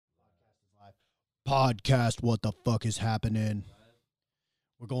Podcast, what the fuck is happening?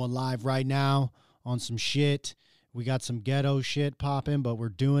 We're going live right now on some shit. We got some ghetto shit popping, but we're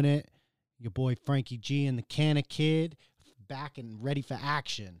doing it. Your boy Frankie G and the Canna Kid back and ready for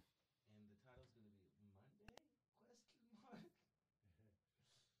action. And the title's going to be Monday?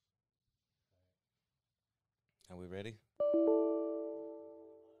 Are we ready?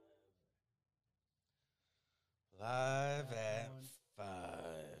 Live at 5.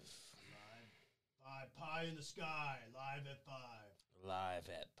 Live pie in the sky. Live at 5. Live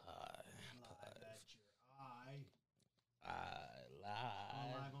at Pi. Live at your eye.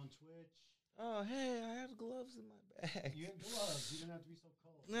 Live. Live on Twitch. Oh, hey, I have gloves in my bag. You have gloves. You don't have to be so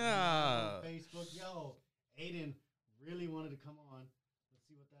cold. No. On Facebook. Yo, Aiden really wanted to come on. Let's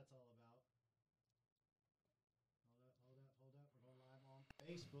see what that's all about. Hold up. We're going live on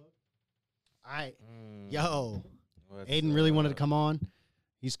Facebook. All right. Yo. Aiden really wanted to come on.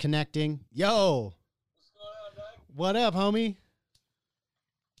 He's connecting. Yo. What's going on, Doug? What up, homie?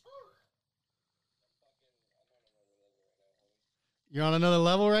 You're on another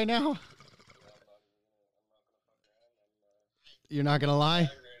level right now? You're not going to lie?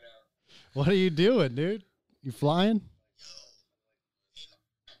 What are you doing, dude? You flying?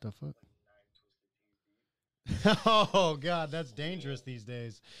 The fuck? Oh, God, that's dangerous these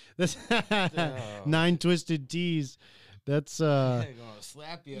days. This 9 twisted T's. That's, They're going to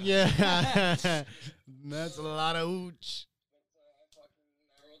slap you. yeah. That's a lot of ooch.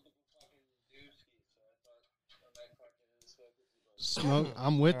 Smoke.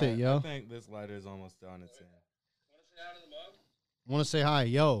 I'm with it, I yo. think this lighter is almost done. It's in. Want to say hi,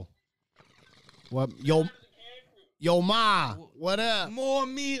 yo. What, yo, ma. What up? More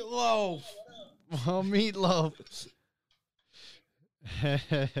meatloaf. Oh, meatloaf.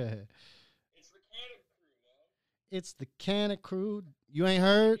 It's the Canna Crew. You ain't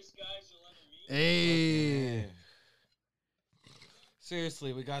heard? Hey. Yeah.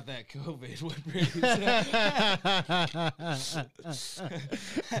 Seriously, we got that COVID.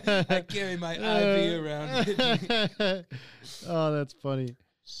 I carry my IV around with me. Oh, that's funny.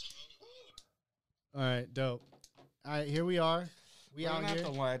 All right, dope. All right, here we are. We We're out gonna here.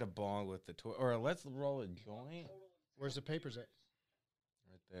 have to light a bong with the toy, or let's roll a joint Where's the papers at?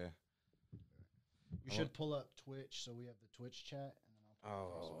 right there. You should pull up Twitch so we have the Twitch chat. And then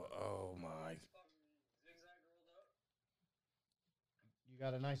Oh my! You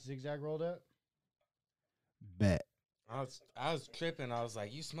got a nice zigzag rolled up? Bet. I was tripping. I was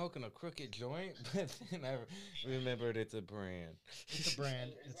like, "You smoking a crooked joint?" But then I remembered it's a brand. It's a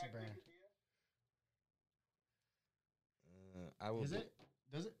brand. It's a brand. I will. Is it?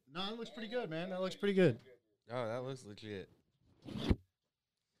 Does it? No, it looks pretty good, man. That looks pretty good. Oh, that looks legit.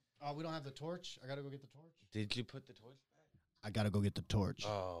 Oh, we don't have the torch? I got to go get the torch? Did you put the torch back? I got to go get the torch.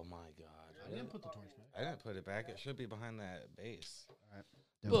 Oh my god! I didn't put the torch back. I didn't put it back. It should be behind that base. All right.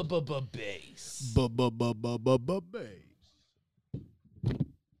 Base. Base.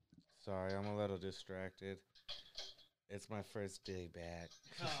 Sorry, I'm a little distracted. It's my first day back.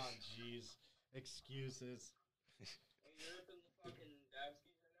 Oh, jeez. Excuses. You're ripping the fucking dab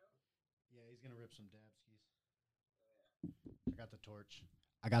skis right now? Yeah, he's going to rip some dab skis. I got the torch.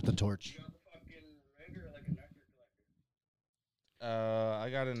 I got the torch. You got the fucking rig or like a nectar collector? I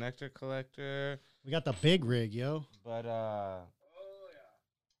got a nectar collector, We got the big rig, yo. but Oh, yeah.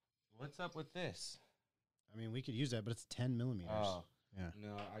 what's up with this? I mean, we could use that, but it's 10 millimeters. Oh, Yeah.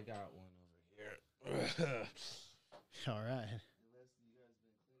 no, I got one over here. All right.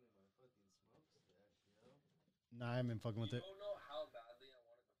 Nah, I haven't been fucking with You it. don't know how badly I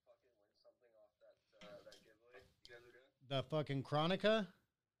wanted to fucking win something off that giveaway you guys are doing? The fucking Chronica?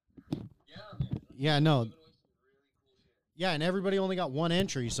 Yeah, man. Yeah, no. Giving away some really cool shit. Yeah, and everybody only got one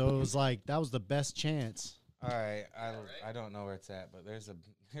entry, so it was like, that was the best chance. All right, I don't know where it's at, but there's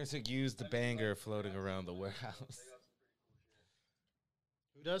a used banger floating around the warehouse. They got some pretty cool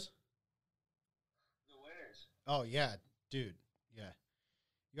shit. Who does? The winners. Oh, yeah, dude. Yeah.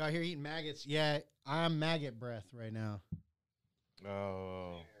 You out here eating maggots? Yeah, I'm maggot breath right now.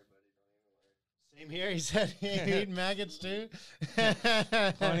 Oh, Same here. He said he eating maggots too.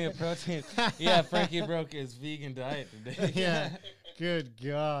 plenty of protein. Yeah, Frankie broke his vegan diet today. Yeah. Good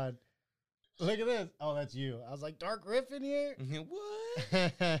God. Look at this. Oh, that's you. I was like, Dark Griffin here?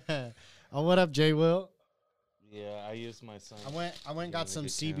 What? Oh, what up, Jay Will? Yeah, I used my son. I went and got some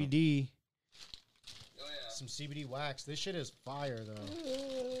Make it count. CBD. Oh, yeah. Some CBD wax. This shit is fire, though. I've never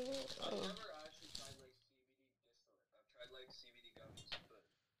actually tried like CBD distillate. I've tried like CBD gummies,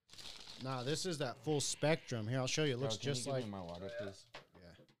 but Nah, this is that full spectrum. Here, I'll show you. It looks Bro, can just you like... give me my water, please.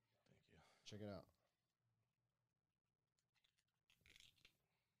 Yeah. Check it out.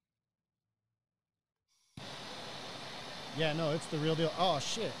 Yeah, no, it's the real deal. Oh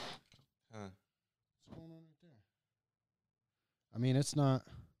shit. Huh. What's going on right there? I mean, it's not.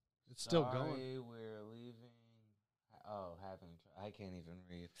 It's still going. Sorry, we're leaving. Oh, I can't even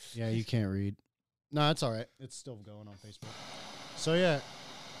read. Yeah, you can't read. No, it's all right. It's still going on Facebook. So yeah,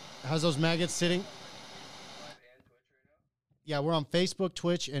 how's those maggots sitting? Live and Twitch right now. Yeah, we're on Facebook,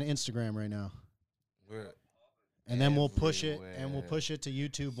 Twitch, and Instagram right now. We're And then we'll push it, and everywhere. we'll push it to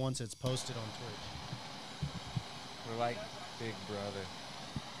YouTube once it's posted on Twitch. We're like Big Brother.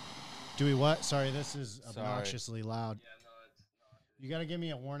 Do we what? Sorry, this is Sorry. obnoxiously loud. Yeah, no, it's not. You got to give me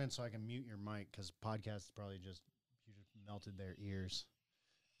a warning so I can mute your mic because podcast is probably just you just melted their ears.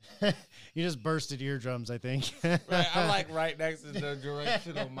 You just bursted eardrums, I think. Right, I'm like right next to the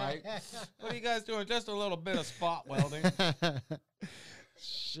directional mic. What are you guys doing? Just a little bit of spot welding.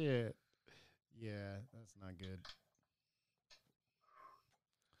 Shit. Yeah, that's not good.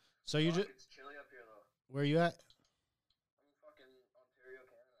 So you just It's chilly up here though. where you at? I'm in fucking Ontario,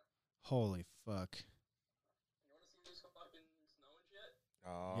 Canada. Holy fuck. You want to see this fucking snow and shit?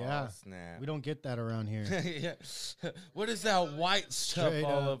 Oh, Yeah. snap. We don't get that around here. Yeah. What is that white stuff Straight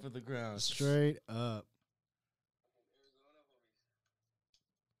all up. over the ground? Straight up. Arizona,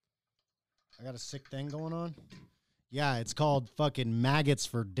 homies. I got a sick thing going on. Yeah, it's called fucking maggots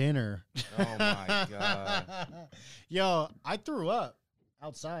for dinner. Oh my god. Yo, I threw up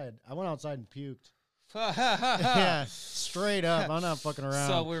outside. I went outside and puked. Yeah, Yeah. straight up. I'm not fucking around.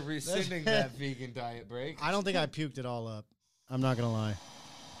 So we're rescinding that vegan diet break. I don't think I puked it all up. I'm not gonna lie.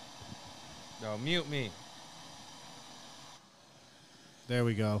 No, mute me. There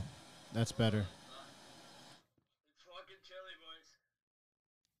we go. That's better. It's fucking chilly, boys.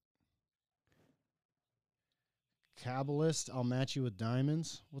 Kabbalist, I'll match you with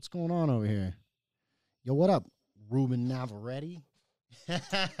diamonds. What's going on over here? Yo, what up, Ruben Navarrete? I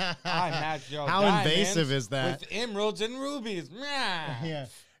match your How diamonds invasive is that? with emeralds and rubies. Mwah. Yeah,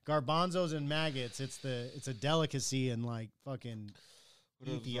 garbanzos and maggots. It's a delicacy in like fucking What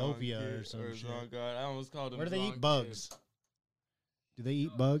a Ethiopia wrong or kid, some or shit. wrong God. I almost called him. Where do they wrong eat kid. bugs? Do they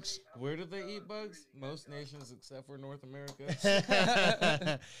eat bugs? Where do they eat bugs? Most nations except for North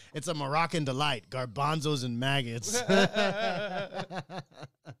America. It's a Moroccan delight. Garbanzos and maggots.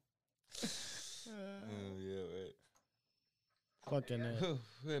 Oh yeah, right. Fucking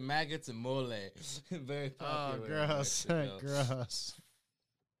With maggots and mole. Very oh, popular. in gross, Mexico. gross.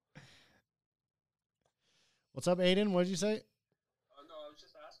 What's up, Aiden? What did you say? No, I was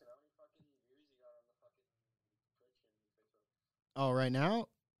just asking how many fucking views you got on the fucking Twitch and Facebook. Oh, right now?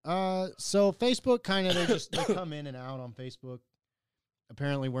 So Facebook kind of they come in and out on Facebook.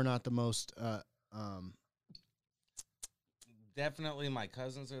 Apparently, we're not the most Definitely, my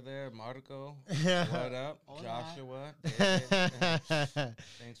cousins are there. Marco, yeah. what up? Hola. Joshua, David,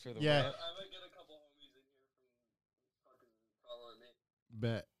 thanks for the Yeah. rep. I might get a couple homies in here from fucking following me.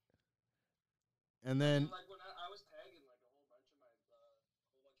 Bet. And then Like when I was tagging like a whole bunch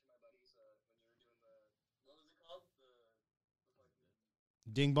of my buddies when you were doing the what was it called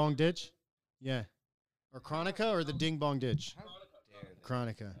the Ding Bong Ditch? Yeah. Or Chronica or the Ding Bong Ditch? How dare they?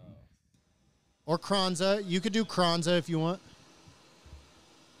 Chronica. Oh. Or Kranza. You could do Kranza if you want.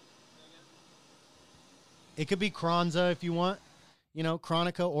 It could be Kranza if you want. You know,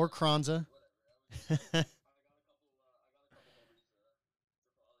 Chronica or Kranza. I got a couple homies to follow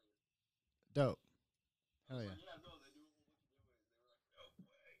you. Dope. Hell Yeah, yeah. no, they do a whole bunch of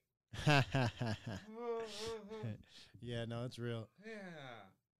giveaways. They were like, no way. Yeah, no, it's real. Yeah.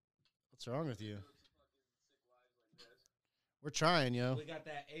 What's wrong with you? Live fucking sick lives like this. We're trying, yo. We got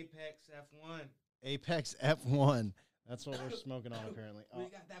that Apex F1. Apex F1. That's what we're smoking on, apparently. We Oh.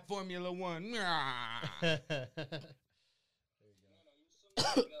 got that Formula One. Man, I use some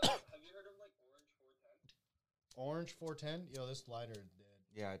like, have you heard of like Orange 410? Orange 410? Yo, this lighter is dead.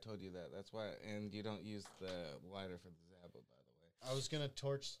 Yeah, I told you that. That's why. And you don't use the lighter for the Zappa, by the way. I was going to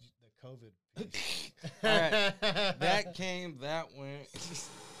torch the COVID piece. All right. That came, that went.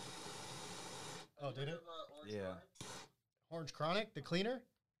 Oh, Have you did heard it? of, Orange Yeah. Chronic? Orange Chronic, the cleaner?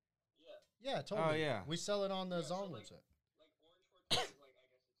 Yeah. Yeah, totally. yeah. We sell it on the Yeah, so, Zong like- website. Like Orange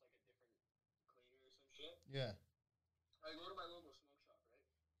 410 is like, I guess it's like a different cleaner or some shit. Yeah. I go to my local smoke shop, right?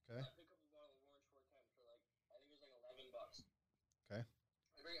 Okay. I pick up a bottle of Orange 410 for like, I think it was like $11. Okay.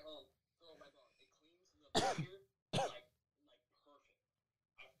 I bring it home, throw it in my bong. It cleans the beer like perfect.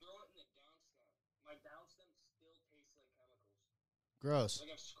 I throw it in the down stem. My down stem still tastes like chemicals. Gross.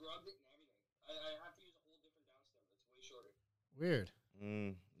 Like I've scrubbed it and everything. I have to use a whole different down stem. It's way shorter. Weird.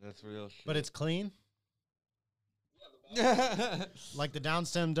 That's real shit. But it's clean? Yeah, the bottle. Like the down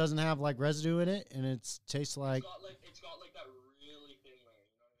stem doesn't have like residue in it and it tastes like It's got like that really thin layer.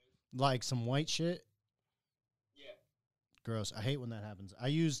 You know what I mean? some white shit? Yeah. gross. I hate when that happens. I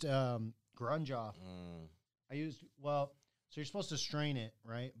used grunge off. So you're supposed to strain it,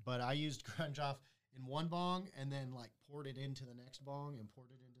 right? But I used grunge off in one bong and then like poured it into the next bong and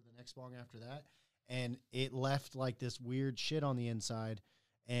poured it into the next bong after that. And it left like this weird shit on the inside.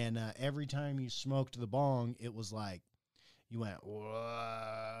 And every time you smoked the bong, it was like, you went,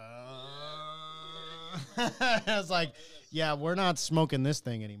 I was like, yeah, we're not smoking this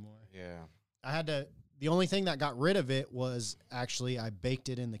thing anymore. Yeah. The only thing that got rid of it was actually I baked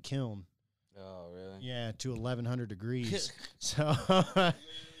it in the kiln. Oh, really? Yeah, to 1100 degrees. So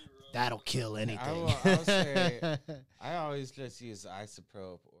that'll kill anything. I will say, I always just use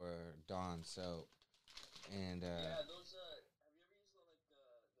isopropyl or Dawn soap. And, Yeah, those, have you ever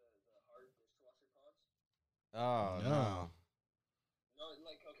used the hard dishwasher pods? oh, No. no. No,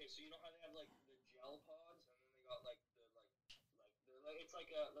 like, okay, so you know how they have, like, the gel pods, and then they got, like, it's like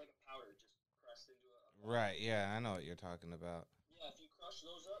a powder just pressed into a pod. Right, yeah, I know what you're talking about. Yeah, if you crush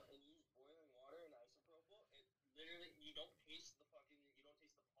those up and use boiling water and isopropyl, it literally, you don't taste the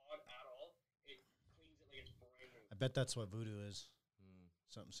pod at all. It cleans it like it's brand new. I bet that's what voodoo is. Hmm.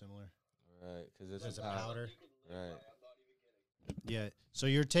 Something similar. Right, because It's it's a a powder. powder. You could live Right. by, I'm not even kidding. Yeah. So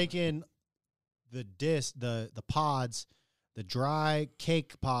you're taking the pods, the dry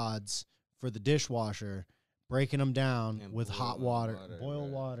cake pods for the dishwasher, breaking them down And with hot water, boil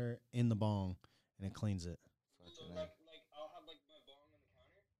right. water in the bong, and it cleans it. So, Fucking like, I'll have, like, my bong on the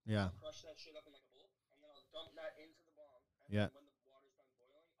counter. Yeah. I'll crush that shit up in, like, a bowl, and then I'll dump that into the bong. And Yeah. then when the water's done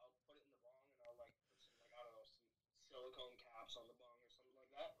boiling, I'll put it in the bong, and I'll, like, put some, like, I don't know, some silicone caps on the bong or something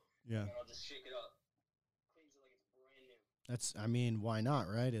like that. Yeah. And I'll just shake it up. Cleans it like it's brand new. Why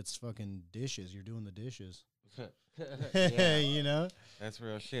not, right? It's fucking dishes. You're doing the dishes. yeah, You know? that's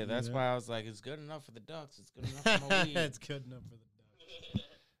real shit. You That's know? why I was like, it's good enough for the ducks. It's good enough for my weed. It's good enough for the duck.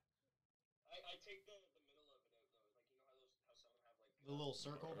 I take the middle of it out, though. Like, you know how some have, like... The little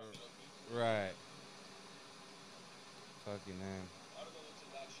circle? Right. Fucking man. I don't know what's in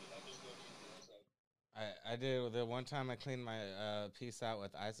that shit. I just go to use the outside. I did the one time I cleaned my piece out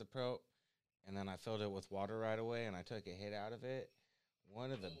with isopropyl, and then I filled it with water right away, and I took a hit out of it.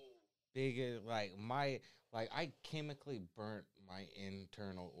 One of the biggest, I chemically burnt my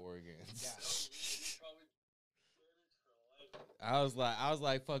internal organs. Probably for life. I was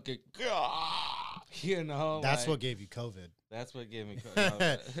like fucking, you know. That's like, what gave you COVID. That's what gave me.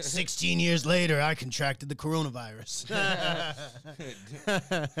 COVID. 16 years later, I contracted the coronavirus.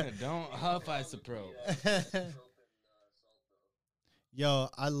 Don't huff isopropyl. Yo,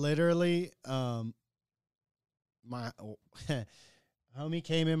 I literally, my homie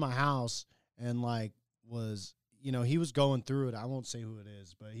came in my house and like was, he was going through it. I won't say who it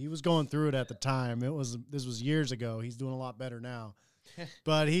is, but he was going through it at the time. This was years ago. He's doing a lot better now.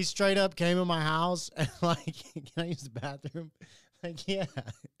 But he straight up came in my house and like, can I use the bathroom? Like, yeah.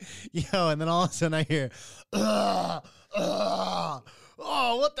 Yo, and then all of a sudden I hear, oh,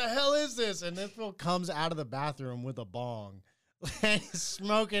 what the hell is this? And this fool comes out of the bathroom with a bong. And he's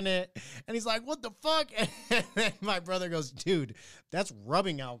smoking it. And he's like, what the fuck? And then my brother goes, dude, that's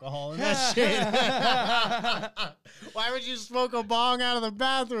rubbing alcohol in that shit. Why would you smoke a bong out of the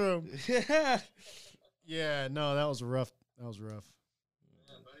bathroom? Yeah, no, that was rough. That was rough.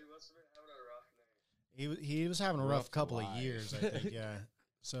 Yeah, buddy must have been having a rough night. He was having a rough Rough couple of life. years, I think, yeah.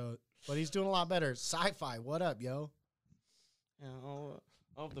 So, but he's doing a lot better. Sci-fi, what up, yo? Yeah, all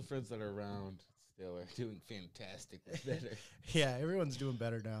of the friends that are around still are doing fantastically better. Yeah, everyone's doing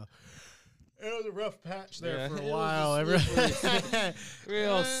better now. It was a rough patch there Yeah, for it a was a while. slippery-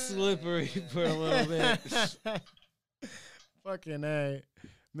 real slippery for a little bit. Fucking A.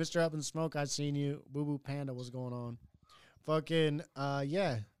 Mr. Up in Smoke, I seen you. Boo Boo Panda, what's going on? Fucking,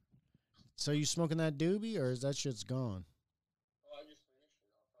 yeah. So you smoking that doobie, or is that shit's gone? Oh, I just finished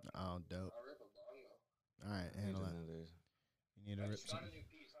it. Oh, dope. I'll rip a bong, though. All right, handle that. You need to I rip just got a something. new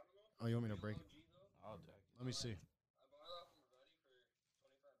piece. I don't know if Oh, you want me to break it? OG, though. I'll take Let me see. I bought it off of a buddy for $25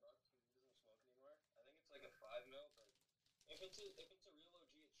 because he doesn't smoke anymore. I think it's like a 5 mil, but if it's a real OG,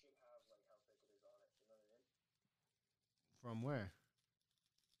 it should have like how thick it is on it. You know what I mean? From where?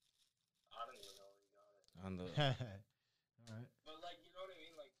 I don't even know where you got it, on the. All right. but like you know what I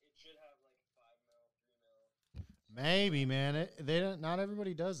mean? Like it should have like 5 mil, 3 mil. Maybe, man. They don't. Not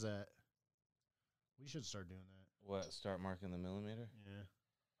everybody does that. We should start doing that. What? Start marking the millimeter? Yeah.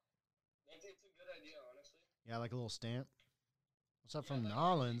 It's a good idea, honestly. Yeah, like a little stamp. What's up Yeah, from like,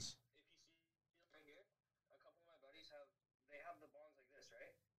 Nolans? If you see right here, a couple of my buddies have the bonds like this,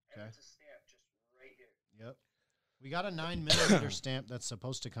 right? And Okay. it's a stamp just right here. Yep. We got a 9mm stamp that's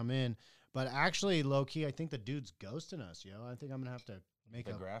supposed to come in, but actually, low key, I think the dude's ghosting us, yo. I think I'm gonna have to make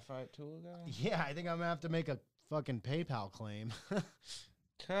The a. graphite tool guy? Yeah, I think I'm gonna have to make a fucking PayPal claim.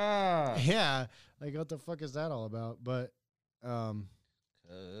 God. Yeah, like what the fuck is that all about? But 'Cause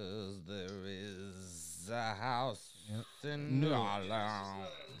there is a house Yep. in No. New This Orleans.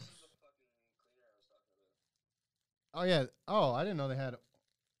 is the fucking cleaner I was talking about. oh yeah, oh I didn't know they had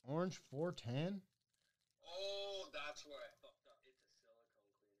orange 410. Oh, that's where I fucked up. It's a silicone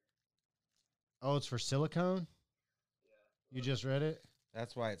cleaner. Oh, it's for silicone. Yeah. You just read it.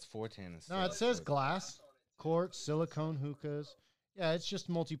 That's why it's 410 instead. No, it of says 410. glass, quartz, silicone, hookahs. Yeah, it's just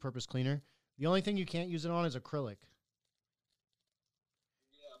multi-purpose cleaner. The only thing you can't use it on is acrylic.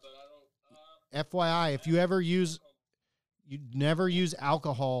 Yeah, but I don't. FYI, if you ever use, you never use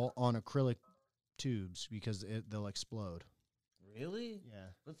alcohol on acrylic tubes because they'll explode. Really? Yeah.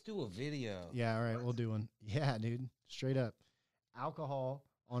 Let's do a video. Yeah, all right, we'll do one. Yeah, dude, straight up. Alcohol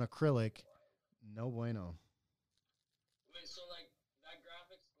on acrylic, no bueno. Wait, so like that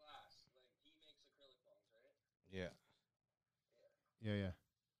graphics glass, like he makes acrylic bombs, right? Yeah. Yeah, yeah.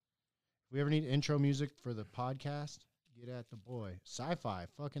 If we ever need intro music for the podcast, get at the boy. Sci-fi,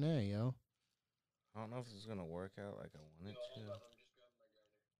 fucking A, yo. I don't know if this is gonna work out like I want it Hold to. on, I'm just grabbing my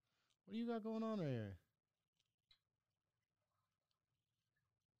grinder. What do you got going on right here?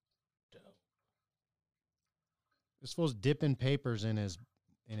 Dope. This fool's dipping papers in his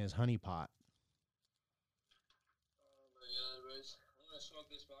honey pot. Oh my god, boys. I'm gonna smoke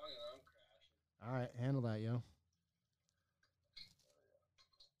this bong and I'm crashing. All right, handle that, yo.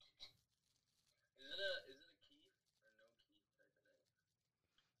 Is it a keef or no keef type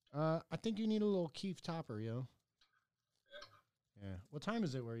of thing? I think you need a little Keef topper, yo. Yeah. Yeah. What time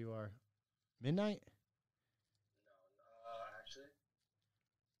is it where you are? Midnight? No, actually.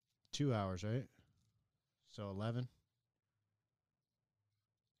 2 hours, right? So 11.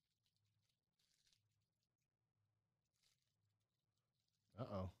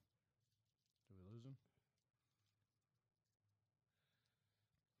 Uh-oh. Did we lose him?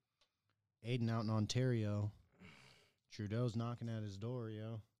 Aiden out in Ontario. Trudeau's knocking at his door,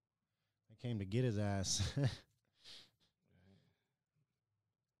 yo. I came to get his ass.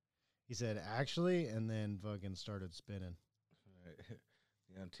 He said, actually, and then fucking started spinning. Right.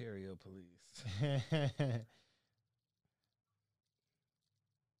 The Ontario police.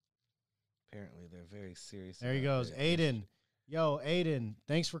 Apparently, they're very serious. There he about goes. their Aiden. Yo, Aiden,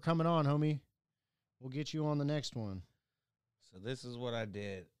 thanks for coming on, homie. We'll get you on the next one. So this is what I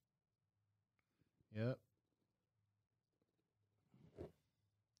did. Yep.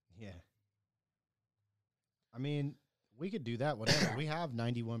 Yeah. I mean, we could do that, whatever. We have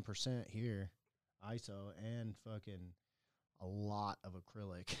 91% here, ISO, and fucking a lot of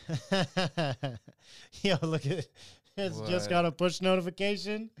acrylic. Yo, look at it. It's just What? got a push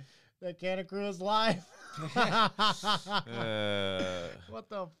notification that Canna Crew is live. What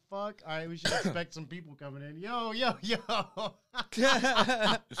the fuck? All right, we should expect some people coming in. Yo, yo, yo.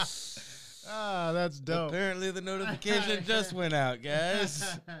 Ah, that's dope. Apparently, the notification just went out, guys.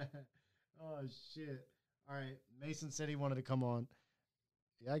 Oh, shit. All right. Mason said he wanted to come on.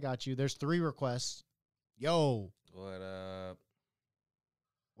 Yeah, I got you. There's 3 requests. Yo. What up?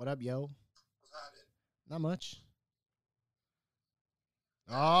 What up, yo? What's happening? Not much.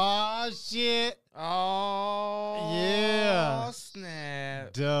 Oh, shit. Oh, Yeah.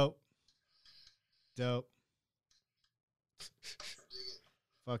 snap. Dope. Dope. Dig it.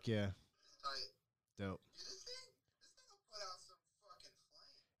 Fuck yeah. Tight. Dope. Dude, this thing will put out some fucking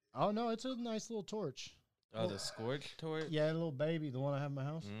flame. Oh, no, it's a nice little torch. Oh, the scorch torch? Yeah, a little baby, the one I have in my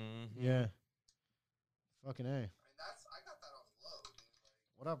house. Mm-hmm. Yeah. Fucking A. I mean, I got that on the low, dude.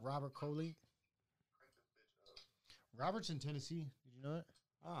 Like, What up, Robert Coley? crank this bitch up. Robert's in Tennessee. Did you know that?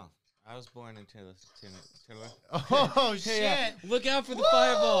 Oh, I was born in Taylor. Oh, shit. Yeah, look out for the Woo!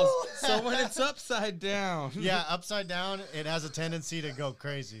 fireballs. So when it's upside down. Yeah, upside down, it has a tendency to go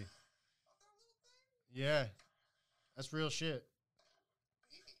crazy. Yeah. That's real shit.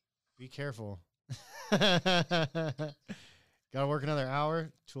 Be careful. Gotta work another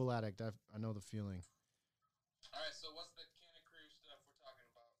hour. Tool addict. I know the feeling. All right, so what's the Canna Crew stuff we're talking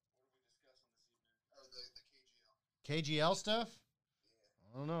about? What are we discussing this evening? Oh, the KGL. KGL stuff?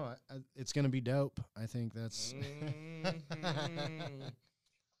 I don't know. It's going to be dope. I think that's. Mhm.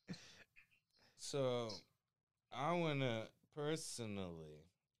 So, I want to personally,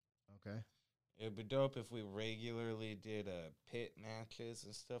 Okay. it'd be dope if we regularly did pit matches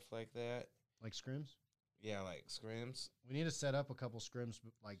and stuff like that. Like scrims? Yeah, like scrims. We need to set up a couple scrims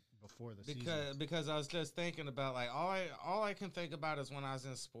like before the season. Because I was just thinking about like all I can think about is when I was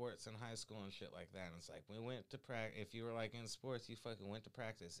in sports in high school and shit like that. And it's like we went to practice. If you were like in sports, you fucking went to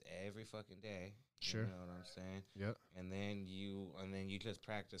practice every fucking day. Sure. You know what I'm saying? Yep. And then you just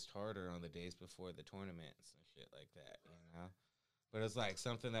practiced harder on the days before the tournaments and shit like that. You know. But it's like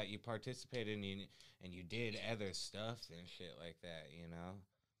something that you participated in and you did other stuff and shit like that. You know.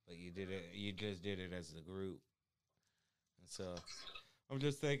 But you did it. You just did it as a group. And so I'm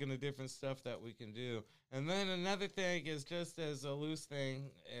just thinking of different stuff that we can do. And then another thing is just as a loose thing,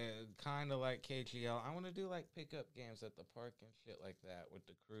 kind of like KGL. I want to do like pickup games at the park and shit like that with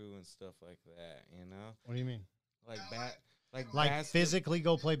the crew and stuff like that. You know, What do you mean? Like Physically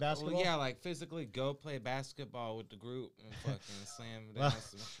go play basketball? Well, yeah, like physically go play basketball with the group and fucking slam down.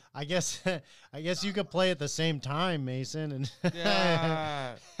 Well, I guess you could play at the same time, Mason, and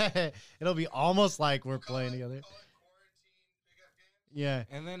Yeah. it'll be almost like we're playing together. Yeah.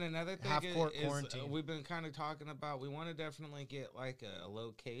 And then another thing Half-court is quarantine. we've been kind of talking about, we want to definitely get like a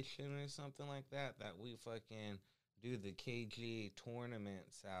location or something like that we fucking do the KG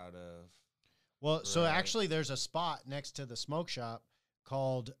tournaments out of. Well, so Right. actually, there's a spot next to the smoke shop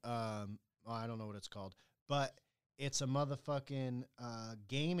called well, I don't know what it's called, but it's a motherfucking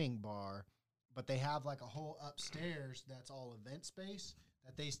gaming bar. But they have like a whole upstairs that's all event space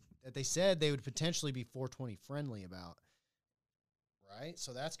that they said they would potentially be 420 friendly about. Right,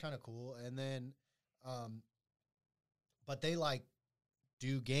 so that's kind of cool. And then, but they like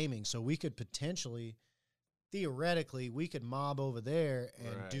do gaming, so we could potentially. Theoretically, we could mob over there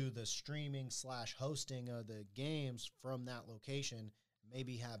and Right. do the streaming / hosting of the games from that location.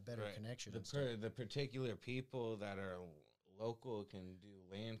 Maybe have better Right. connection. and stuff. The particular people that are local can do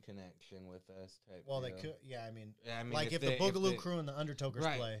LAN connection with us type. Well, they deal. could. Yeah, I mean, Yeah, I mean, like if the they- Boogaloo they- Crew and the Undertokers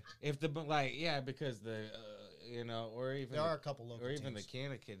right. play, If the like, yeah, because the you know, or even there the, are a couple local or even teams. the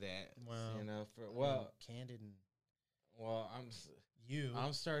Canada Cadet, Well, you know, for Candid and you.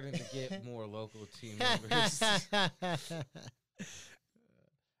 I'm starting to get more local team members.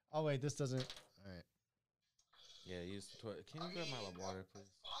 Oh wait, this doesn't. All right. Yeah, use the toilet. Can you grab my water, please?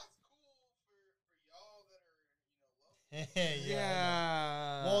 Spot's cool for y'all that are, you know, local.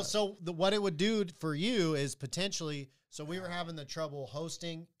 Yeah. Well, so what it would do for you is potentially, so we were having the trouble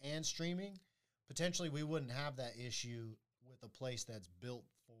hosting and streaming. Potentially, we wouldn't have that issue with a place that's built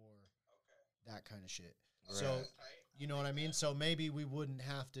for that kind of shit. So, Right. you know what I mean? So maybe we wouldn't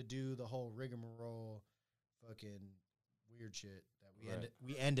have to do the whole rigmarole, fucking weird shit that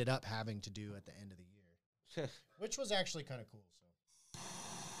we ended up having to do at the end of the year, which was actually kind of cool. So,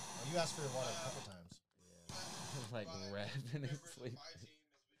 well, you asked for your water a couple times. like rapping and sleep. My team is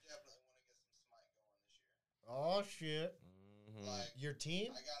we definitely want to get some smite going this year. Oh shit! Mhm. Like Your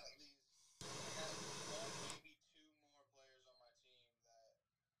team? I got at least one, maybe two more players on my team that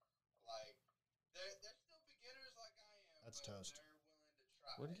like they're still beginners like I am. That's but toast. They're willing to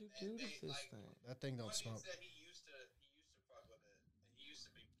try. What did you do to this thing? That thing don't One smoke. said he used to fuck with it. And he used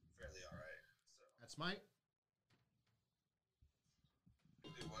to be fairly alright. So At Smite?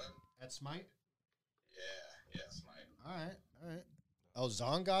 do what? At Smite? Yeah, smite. All right. Oh,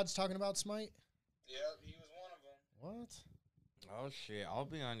 Zongod's talking about Smite? Yep, he was one of them. What? Oh shit! I'll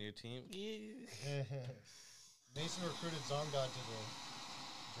be on your team. Mason recruited Zongod to the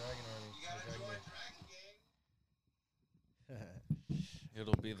Dragon Army. You gotta the join Dragon Dragon Gang. Gang.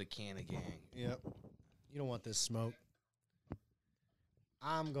 It'll be the Canna Gang. Yep. You don't want this smoke.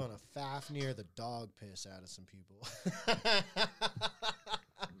 I'm gonna Fafnir the dog piss out of some people.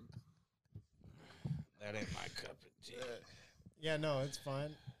 That ain't my cup of tea. Yeah, no, it's fine.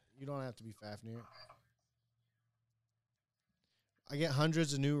 You don't have to be Fafnir. I get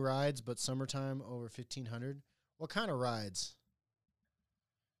hundreds of new rides, but summertime over 1,500. What kind of rides?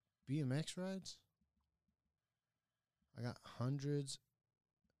 BMX rides? I got hundreds.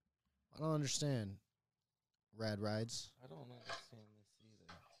 I don't understand. Rad rides. I don't understand this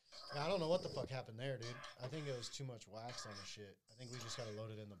either. Yeah, I don't know what the fuck happened there, dude. I think it was too much wax on the shit. I think we just gotta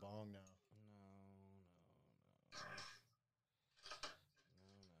load it in the bong now.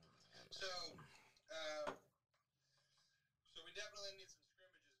 So, so we definitely need some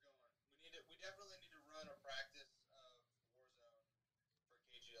scrimmages going. We definitely need to run a practice of Warzone for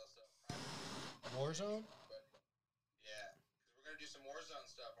KGL stuff. Warzone? But yeah, because we're gonna do some Warzone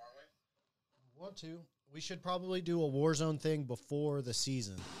stuff, aren't we? Want to. We should probably do a Warzone thing before the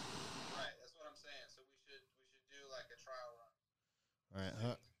season. Right, that's what I'm saying. So we should do like a trial run. All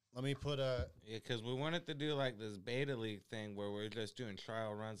right, let me put a. Yeah, because we wanted to do like this beta league thing where we're just doing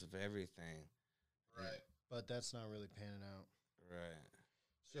trial runs of everything. Right. But that's not really panning out. Right.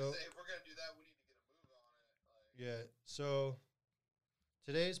 So If we're gonna do that, we need to get a move on it. Yeah. So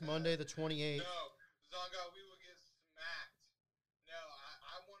today's Monday the 28th. No, Zonga, we will get smacked. No,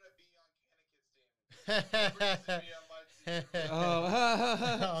 I want to be on Kanekid's team. Never gets to be on my team.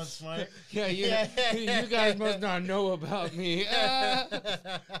 Oh, smart. yeah, you guys must not know about me. You haven't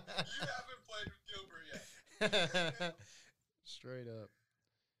played with Gilbert yet. Straight up.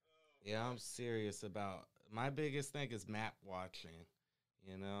 Yeah, I'm serious about my biggest thing is map watching.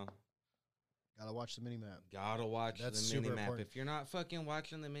 You know, Gotta watch the mini map. gotta watch That's the super mini map. important. If you're not fucking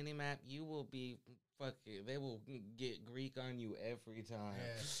watching the mini map, you will be fucking. They will get Greek on you every time.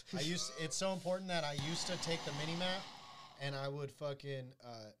 Yeah. It's so important that I used to take the mini map and I would fucking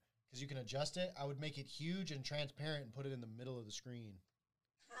because you can adjust it. I would make it huge and transparent and put it in the middle of the screen.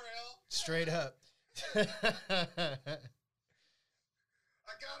 For real? Straight up. I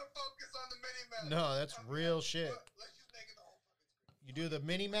gotta focus on the mini map. No, that's real shit. Let's just make it the whole fucking screen. You do the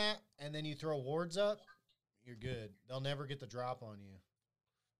mini map and then you throw wards up, you're good. They'll never get the drop on you.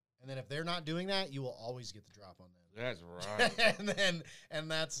 And then if they're not doing that, you will always get the drop on them. That's right. and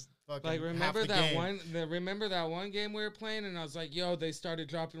that's fucking Like remember half the that game. remember that one game we were playing and I was like, yo, they started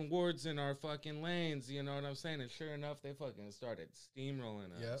dropping wards in our fucking lanes, you know what I'm saying? And sure enough, they fucking started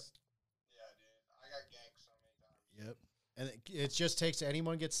steamrolling us. Yep. Yeah, dude. I got ganked so many times. Yep. And it just takes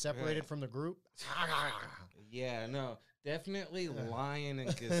anyone gets separated Right. from the group. Yeah, no. Definitely lion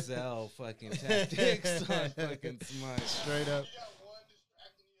and gazelle fucking tactics on fucking Smite. Straight up. You got one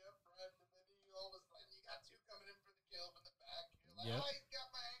distracting you up front, and then you all of a sudden you got two coming in for the kill from the back. You're like, Yep. oh, he's got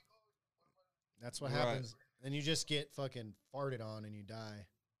my ankle. That's what Right. happens. Then you just get fucking farted on and you die.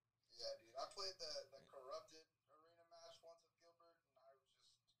 Yeah, dude. I played the corrupted arena match once with Gilbert, and I was just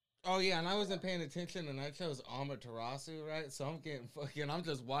Oh yeah, and I wasn't paying attention, and I chose Amaterasu, right? So I'm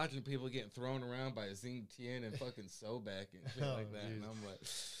just watching people getting thrown around by Xing Tian and fucking Sobek and shit Oh, like that, dude. and I'm like,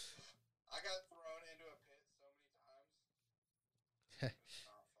 I got thrown into a pit so many times. It's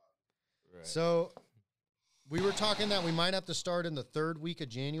not fun. right. So we were talking that we might have to start in the third week of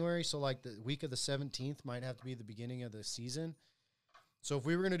January. So like the week of the 17th might have to be the beginning of the season. So if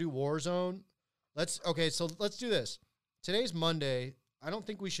we were going to do Warzone, let's do this. Today's Monday. I don't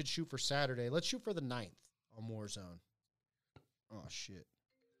think we should shoot for Saturday. Let's shoot for the 9th on Warzone. Oh, shit.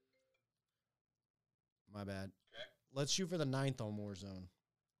 My bad. Okay. Let's shoot for the 9th on Warzone.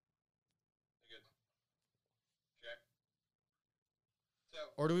 Good. Okay. So,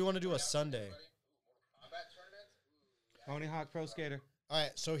 Or do we want to do a yeah, Sunday? everybody. Ooh, Mortal Kombat tournaments? Ooh, yeah. Tony Hawk Pro Skater. All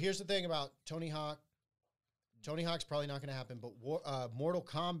right, so here's the thing about Tony Hawk. Tony Hawk's probably not going to happen, but Mortal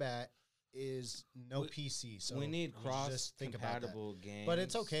Kombat is no PC. So we need let's just think about that. cross-compatible games. But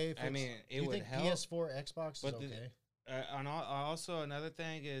it's okay. If I it's, mean, do it you would think help. PS4, Xbox is but okay? And also another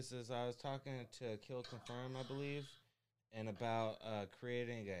thing is I was talking to Kill Confirm, I believe, and about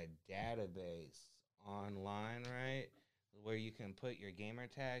creating a database online, right, where you can put your gamer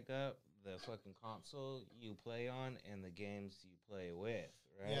tag up, the fucking console you play on, and the games you play with,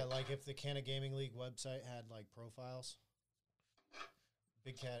 right? Yeah, like if the Canada Gaming League website had like profiles.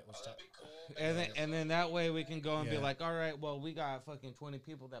 Big Cat was That'd be cool. And then that way we can go and be Yeah. like, all right, well, we got fucking 20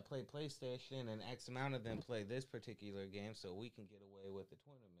 people that play PlayStation and X amount of them play this particular game, so we can get away with the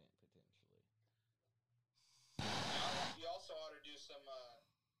tournament potentially. You also ought to do some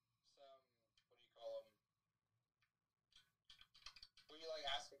what do you call them? Where you like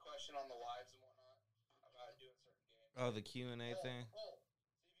ask a question on the lives and whatnot about doing certain games. Oh, the Q&A thing? Poll. See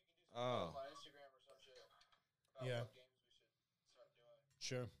if you can do some Oh. polls on Instagram or some shit about Yeah. what games we should start doing.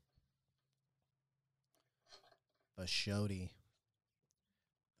 Sure. Bashodi.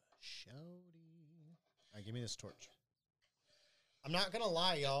 All right, give me this torch. I'm not going to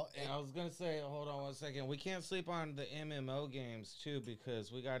lie, y'all. And I was going to say, hold on 1 second. We can't sleep on the MMO games, too,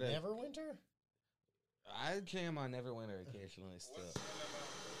 because we got to... Neverwinter? I jam on Neverwinter occasionally still. What's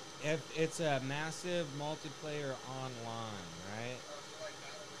MMO? If it's a massive multiplayer online, right? So like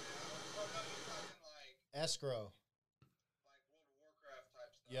Battle Royale? Oh no, you're talking like Escrow. World of Warcraft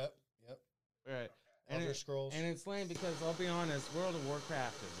type stuff. Yep. Right. And, Elder it, Scrolls. and it's lame because, I'll be honest, World of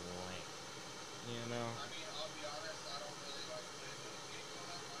Warcraft is lame. You know? I mean, I'll be honest, I don't really like playing those games all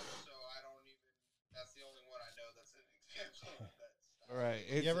that much, so I don't even. That's the only one I know that's an example of that stuff. Right.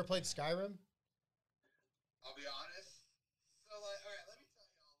 You ever played Skyrim? I'll be honest. So, like, all right, let me tell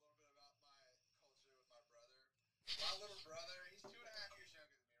you all a little bit about my culture with my brother. My little brother, he's 2.5 years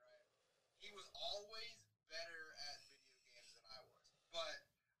younger than me, right? He was always better at video games than I was, but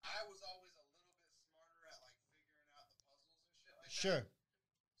I was always a little bit smarter at like figuring out the puzzles and shit like that. Sure.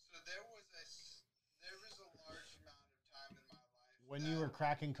 So there was a large amount of time in my life When you were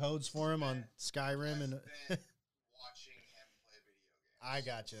cracking codes for him on Skyrim and spent watching him play video games. I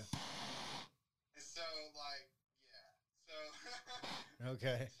gotcha. And so, like,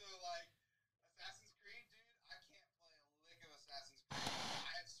 Okay. So like Assassin's Creed, dude, I can't play a lick of Assassin's Creed.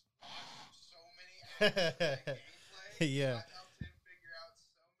 I've watched so many hours of that gameplay. Yeah. I helped him figure out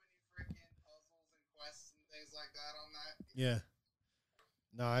so many freaking puzzles and quests and things like that on that. Yeah.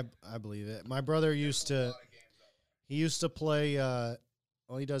 No, I believe it. My brother used There's a to lot of games out there. he used to play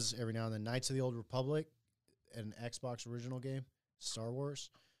well, he does every now and then Knights of the Old Republic, an Xbox original game, Star Wars.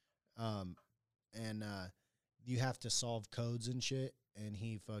 And you have to solve codes and shit, and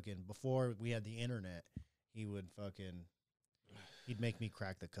he fucking before we had the internet, he'd make me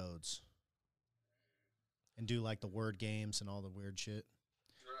crack the codes and do like the word games and all the weird shit.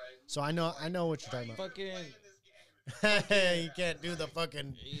 Right. So I know what you're talking about. Fucking You can't do the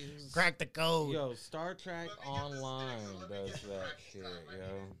fucking crack the code. yo, Star Trek Online does that shit,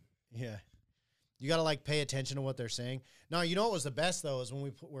 yo. Yeah. You got to like pay attention to what they're saying. No, you know what was the best though is when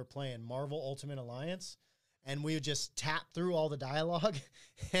we were playing Marvel Ultimate Alliance and we would just tap through all the dialogue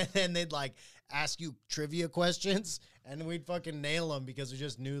and then they'd like ask you trivia questions and we'd fucking nail them because we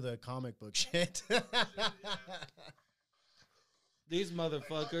just knew the comic book shit. These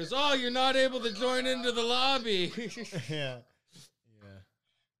motherfuckers. Oh, you're not able to join into the lobby. Yeah. Yeah.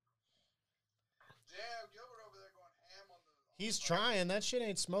 Damn, Gilbert over there going ham on the. He's trying. That shit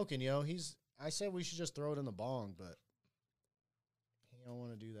ain't smoking, yo. I said we should just throw it in the bong, but he don't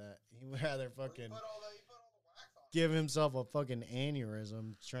want to do that. He would rather fucking He put all the wax on. give himself a fucking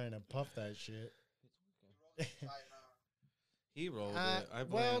aneurysm trying to puff that shit. He rolled it tight, huh? He rolled it. I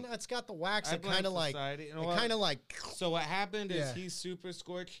Well, blame, it's got the wax. I It blame kind of like, society. You know it what? kind of like. So what happened is Yeah. he super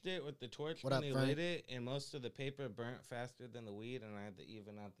scorched it with the torch What when up, he Frank? lit it, and most of the paper burnt faster than the weed, and I had to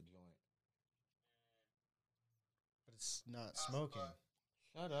even out the joint. But it's not smoking.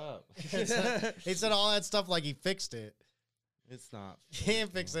 Shut up. He said all that stuff like he fixed it. It's not. He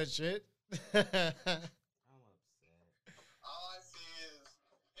ain't fix that shit. I'm upset. All I see is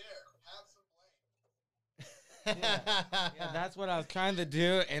here, have some blame. Yeah, that's what I was trying to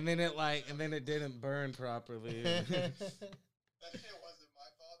do, and then it didn't burn properly. That shit wasn't my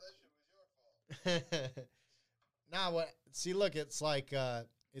fault. That shit was your fault. Nah, what? See, look, it's like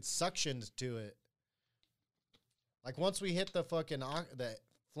it's suctioned to it. Like once we hit the fucking the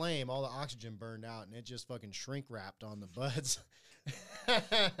flame, all the oxygen burned out, and it just fucking shrink wrapped on the buds. That's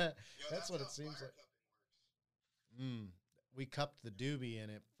what how it seems fire like. cupping works. We cupped the doobie,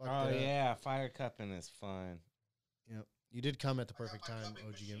 and it fucked Oh it up. yeah, fire cupping is fun. Yep. You did come at the I got perfect my time, cupping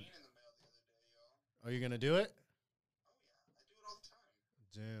OG machine Game. in the mail the other day, yo. Are you gonna do it? Oh yeah, I do it all the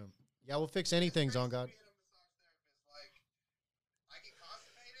time. Damn. Yeah, we'll fix anything's on God. Being a massage therapist, like, I get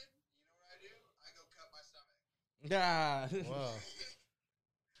constipated. You know what I do? I go cut my stomach. Yeah. Wow.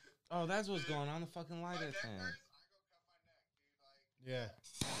 Oh, that's what's going on. The fucking My lighter neck thing. hurts. I go cut my neck, dude. Like, Yeah.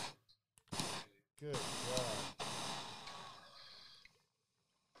 Good God.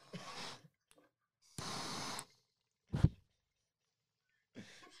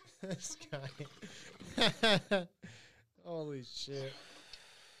 This guy. Holy shit.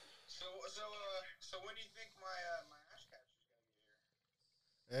 So when do you think my ash catch is gonna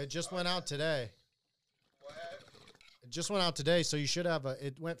be here? It just went out today. What? It just went out today, so you should have a.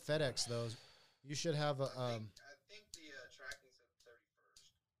 It went FedEx though. You should have a I think the tracking said 31st.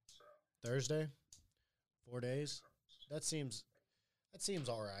 So Thursday, 4 days. That seems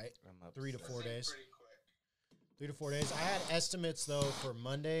all right. I'm upset. 3 to 4 that seems days. pretty quick. 3 to 4 days. I had estimates though for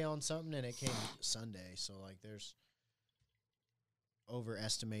Monday on something, and it came Sunday. So like, there's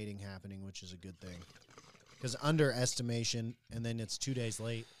overestimating happening, which is a good thing. Because underestimation, and then it's 2 days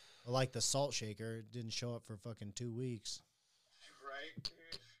late. Like the salt shaker, it didn't show up for fucking 2 weeks. Right,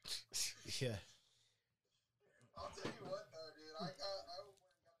 dude. Yeah. I'll tell you what, though, dude. I went and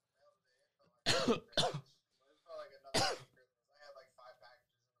got the mail today. It felt like another Christmas. I had like 5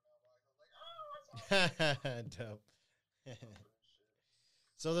 packages in the mailbox. I was like, oh, that's awesome. Dope.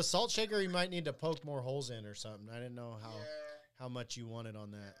 So the salt shaker, you might need to poke more holes in or something. I didn't know how much you wanted on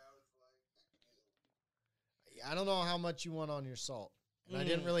that. I was like, I don't know how much you want on your salt. And I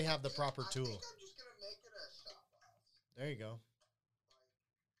didn't really have the proper I tool. think I'm just gonna make it a shot glass. There you go. Like,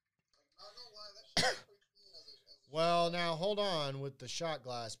 not gonna lie, that shit's pretty clean as a Well, now hold on with the shot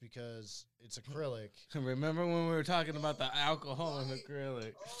glass because it's acrylic. Remember when we were talking about the alcohol and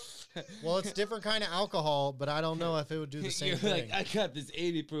acrylic? Oh, Well, it's different kind of alcohol, but I don't know if it would do the same You're thing. like, I got this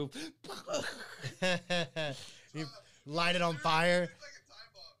 80 proof. You light it on fire It's like a time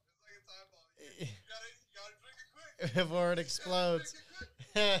bomb. It's like a time bomb. You gotta drink it quick. before it explodes.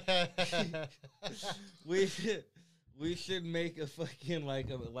 We should make a fucking like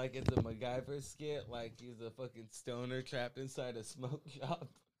it's a MacGyver skit, like he's a fucking stoner trapped inside a smoke shop.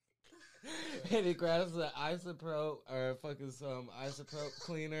 And he grabs the isopropyl or fucking some isopropyl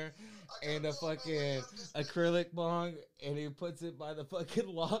cleaner and a fucking acrylic bong, and he puts it by the fucking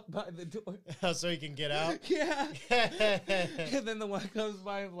lock by the door. So he can get out. Yeah. And then the one comes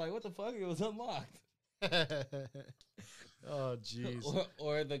by and like, what the fuck? It was unlocked. Oh jeez.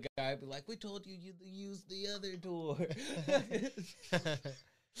 Or the guy be like, we told you to use the other door.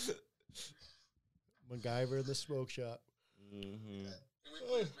 MacGyver in the smoke shop. Mm-hmm. Can we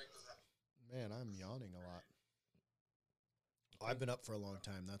please make this happen? Man, I'm yawning a lot. Oh, I've been up for a long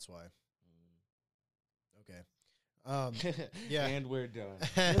time. That's why. Okay. Yeah. And we're done.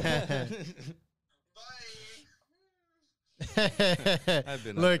 Bye. I've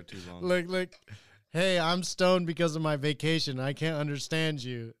been Look, up for too long. look. Hey, I'm stoned because of my vacation. I can't understand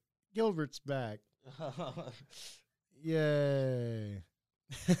you. Gilbert's back. Yay.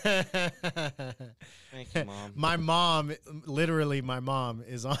 Thank you, Mom. My mom, literally my mom,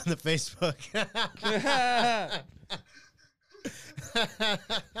 is on the Facebook.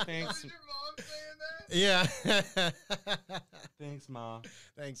 Thanks. Was your mom saying that? Yeah. Thanks, Mom.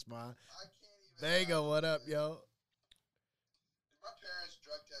 Thanks, Ma. I can't even. There you go. What up, yo? My parents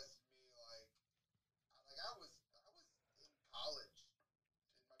drug tested me like I was in college.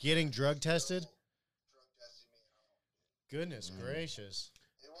 And my Getting parents drug still tested? Drug testing me at home. Goodness Mm. gracious.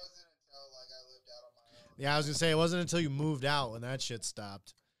 It wasn't until like I lived out on my own. Yeah, I was gonna say it wasn't until you moved out when that shit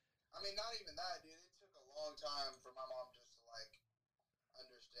stopped. I mean, not even that, dude. It took a long time for my mom just to like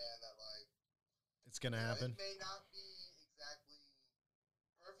understand that like It's gonna you know, happen. it may not be exactly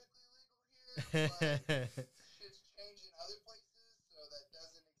perfectly legal here, but shit's changing other places, so that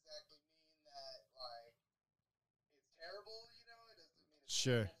doesn't exactly mean that like it's terrible. You know, it doesn't mean it's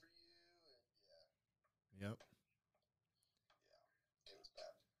Sure. terrible for you. And Yep. it was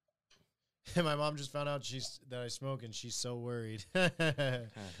bad. My mom just found out that I smoke, and she's so worried. That's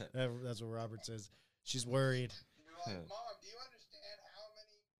what Robert says. She's worried. You're like, Mom, do you understand how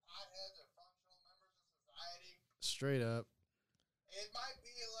many potheads are functional members of society? Straight up. It might be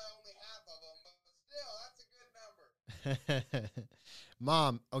only half of them, but still, that's a good number.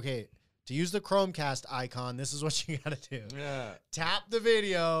 Mom, okay, to use the Chromecast icon, this is what you gotta do. Yeah. Tap the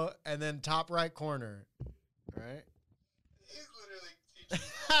video and then top right corner. Right? He's literally teaching me.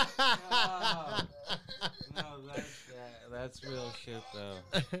 Ah. No, that's real shit though.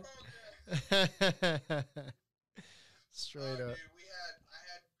 Straight Oh, up. dude, I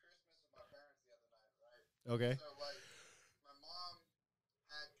had Christmas with my parents the other night, right? Okay. So, like, my mom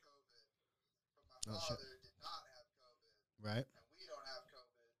had COVID, but my Oh, shit. father did not have COVID, Right. and we don't have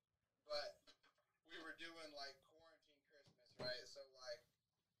COVID. But we were doing, like, quarantine Christmas, right? So, like,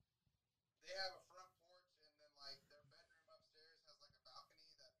 they have a front porch, and then, like, their bedroom upstairs has, like, a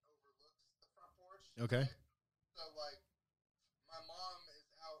balcony that overlooks the front porch. Okay. Right? So, like, my mom is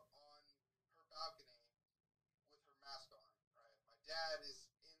out on her balcony with her mask on, right? My dad is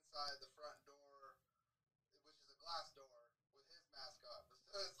inside the front door, which is a glass door, with his mask on.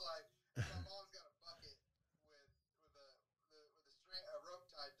 So it's like my mom's got a bucket with a rope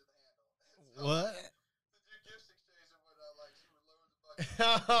tied to the handle. And so, What? like, to do gifts exchange and whatnot, like she would lower the bucket.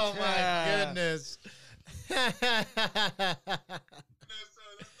 Oh my goodness. No, so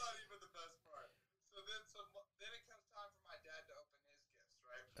that's not even the best part. So then it comes time for my dad to open his gifts,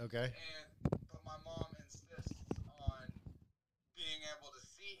 right? Okay. But my mom insists on being able to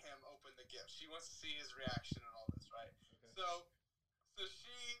see him open the gift. She wants to see his reaction and all this, right? Okay. So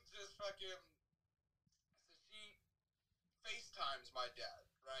she just she FaceTimes my dad,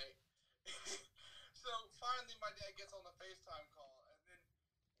 right? So finally my dad gets on the FaceTime call, and then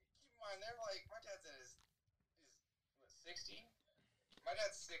keep in mind they're like, my dad's in his what, 60? My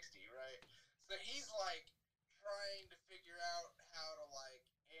dad's 60, right? So he's like trying to figure out how to like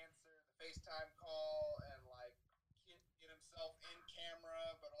answer the FaceTime call and like get himself in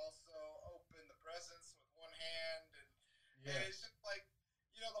camera, but also open the presents with one hand, and it's just like,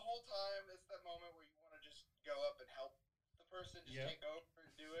 you know, the whole time it's that moment where you want to just go up and help the person, just take over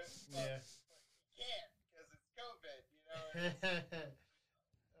and do it, but you can't because it's COVID, you know.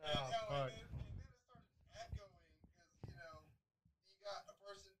 Oh, fuck. And then it started echoing because, you know, you got a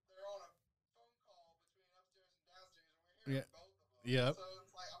person, they're on a phone call between upstairs and downstairs, and we're hearing both of them. Yep. So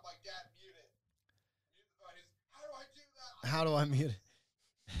it's like, I'm like, Dad, mute it. Mute the phone. He's, how do I do that? How do I mute it?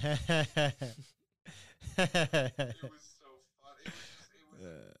 It was so fun. It was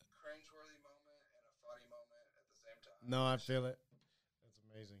a cringeworthy moment and a funny moment at the same time. No, I feel it. That's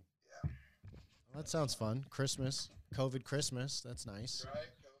amazing. Yeah. Well, that sounds fun. Christmas. COVID Christmas. That's nice.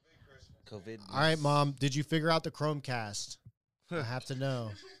 Right? COVID Christmas. COVID. All right, Mom. Did you figure out the Chromecast? I have to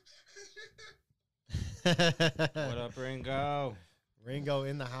know. What up, Ringo? Ringo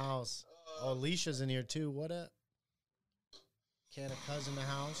in the house. Oh, Oh, Alicia's in here too. What up? Can a cousin in the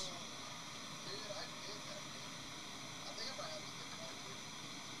house? Dude, I did that thing. I think I might have to get one,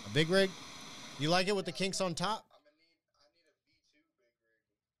 dude. A big rig? You like it with the kinks on top? I need a V2 big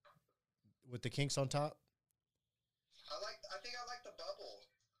rig. With the kinks on top? I think I like the bubble.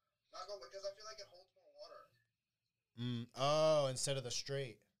 Not go because I feel like it holds more water. Oh, instead of the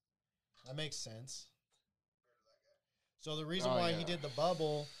straight. That makes sense. So the reason why he did the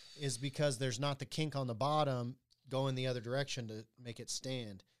bubble is because there's not the kink on the bottom going the other direction to make it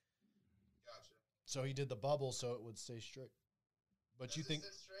stand. Gotcha. So he did the bubble so it would stay straight. But Does you it think,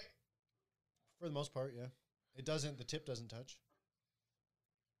 sit straight? for the most part, yeah. It doesn't, the tip doesn't touch.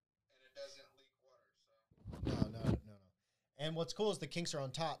 And it doesn't leak water, so. No. And what's cool is the kinks are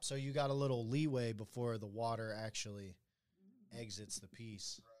on top, so you got a little leeway before the water actually exits the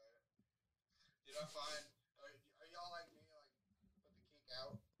piece. Right. Did I find? Are y'all like me? Like put the kink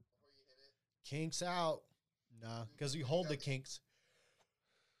out before you hit it? Kinks out. Nah, because you hold the kinks.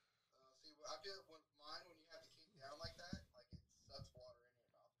 See, I feel when you have the kink down like that, like it sucks water in your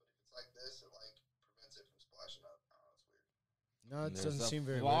mouth. But if it's like this, it like prevents it from splashing up. Oh, that's weird. No, it There's doesn't a seem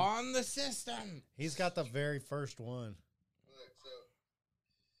very flaw weird. in the system. He's got the very first one. Look, so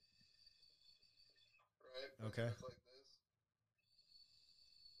right. Okay. It's like this.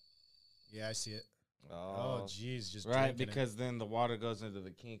 Yeah, I see it. Oh, Oh, jeez, just right, drinking it. because then the water goes into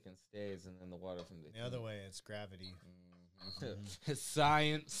the kink and stays, and then the water from The other way, it's gravity. Mhm.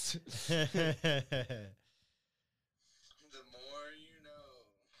 Science. The more you know.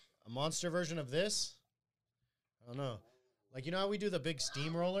 A monster version of this? I don't know. Like, you know how we do the big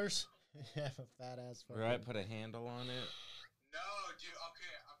steamrollers? Have a fat ass fucking... Right, put a handle on it. No, dude.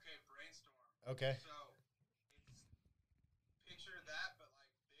 Okay. Brainstorm. Okay. So it's picture that, but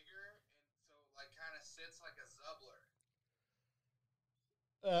like bigger, and so like kind of sits like a zubbler.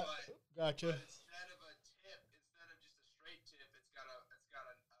 But Gotcha. instead of a tip, instead of just a straight tip, it's got a like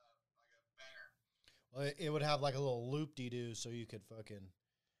a banger. Well, it would have like a little loop-de-doo so you could fucking...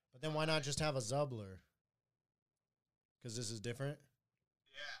 But then why not just have a zubbler? Because this is different?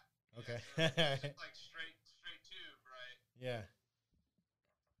 Yeah. Okay. So it's just like straight tube, right? Yeah.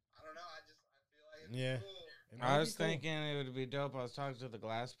 I don't know. I feel like it's Yeah. cool. It might I be was cool. thinking it would be dope. I was talking to the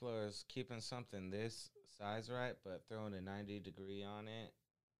glass blowers, keeping something this size right, but throwing a 90-degree on it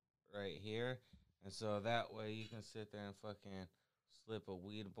right here. And so that way you can sit there and fucking slip a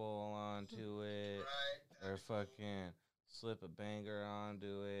weed bowl onto it, Right. or fucking slip a banger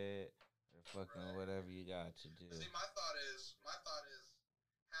onto it, or fucking Right. whatever you got to do. See, my thought is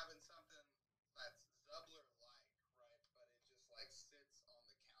having something that's zubbler-like, right? But it just like sits on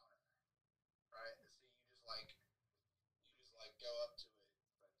the counter, right? So you just like go up to it,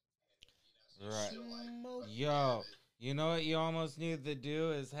 but Right. still like fucking Yo, have it. you know what you almost need to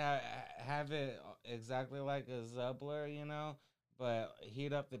do is have it exactly like a zubbler, you know, but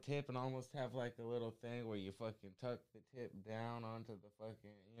heat up the tip and almost have like a little thing where you fucking tuck the tip down onto the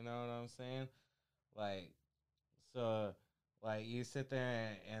fucking, you know what I'm saying? Like, so, like you sit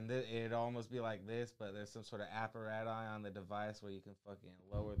there and it'd almost be like this, but there's some sort of apparatus on the device where you can fucking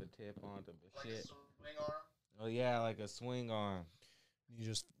lower the tip onto the Like shit. a swing arm. Oh yeah, like a swing arm. You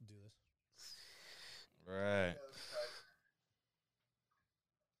just do this. Right. Yeah, that's tight.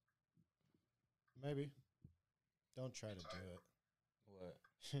 Maybe. Don't try to do it. What?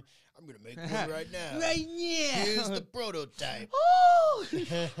 I'm going to make one right now. Right now. Here's the prototype. Oh!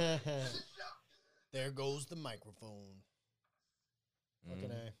 There goes the microphone.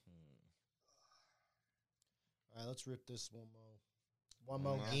 Fucking A. Mhm. All right, let's rip this one more. One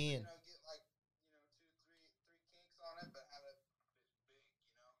more Mhm. again. Get like 2, 3 kinks on it, but have it big.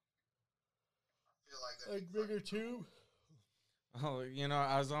 I feel like that'd Like be bigger fucking too? Oh,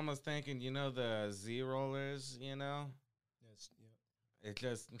 I was almost thinking, the Z rollers, Yes. Yeah. it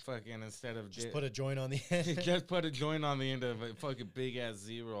just fucking instead of Just put a joint on the end. just put a joint on the end of a fucking big ass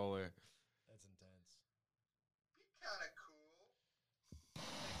Z roller. That's intense. Be kind of cool.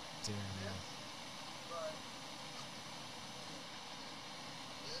 Damn. Yeah. But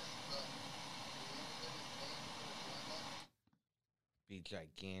this, but Be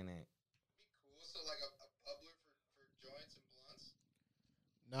gigantic. be cool. So like a bubbler for joints and blunts.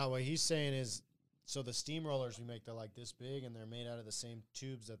 No, what he's saying is, so the steamrollers we make, they're like this big, and they're made out of the same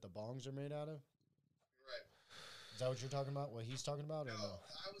tubes that the bongs are made out of. Right. Is that what you're talking about? What he's talking about, or No, no?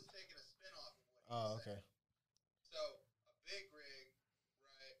 I was taking a spin off of what he Oh, was saying. okay. So a big rig,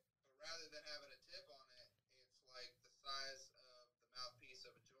 right? But rather than having a tip on it, it's like the size of the mouthpiece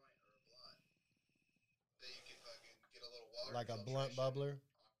of a joint or a blunt. So you can fucking get a little water. Like a blunt filtration bubbler.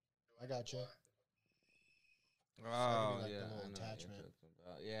 I got you. Oh, like the yeah. little I know what you're attachment. talking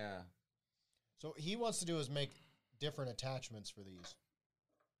about. Yeah. So he wants to do is make different attachments for these.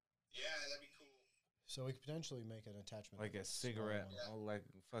 Yeah, that'd be cool. So we could potentially make an attachment. Like a cigarette, Yeah. oh, like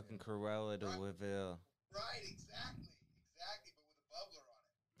fucking Corella de Woodville. Right, exactly. Exactly, but with a bubbler on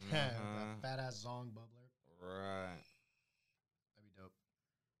it. Uh-huh. Fat ass Zong bubbler. Right. That'd be dope.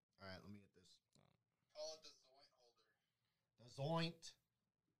 All right, let me get this. Call it the Zoint holder. The Zoint.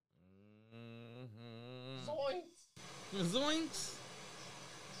 Mm-hmm. Zoinks. Zoinks!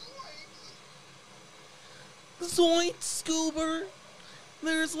 Zoinks, Scoober.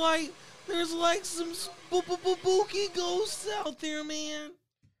 There's like some spooky ghosts out there, man.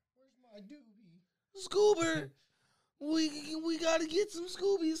 Where's my doobie? Scoober, we gotta get some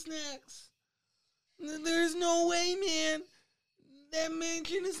Scooby snacks. There's no way, man. That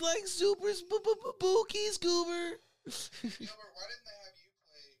mansion is like super spooky, Scoober. Gilbert, why didn't they have you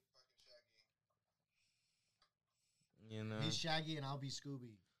play fucking Shaggy? You know. He's Shaggy and I'll be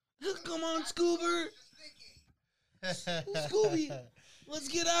Scooby. Come on, Scoober. Just thinking. Scooby, let's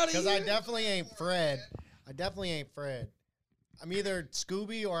get out of here. Because I definitely ain't Fred. I'm either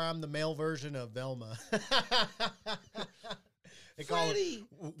Scooby or I'm the male version of Velma. They call it Freddie,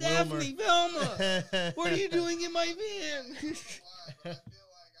 Wilmer. Daphne, Velma. What are you doing in my van? Why, but I feel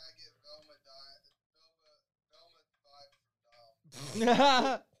like I get Velma vibe from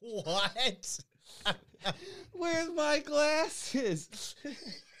Doll. What? Where's my glasses?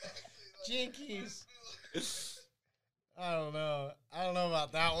 Jinkies. I don't know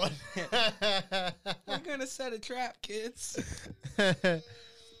about that one. We're gonna set a trap, kids.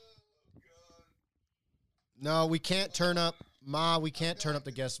 No, we can't turn up. Ma, we can't turn up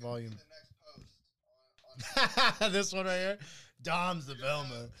the guest volume. The next post on This one right here. Dom's the Velma.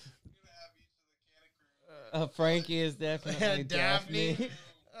 we're gonna have each of the can of crew. Frankie is definitely Daphne.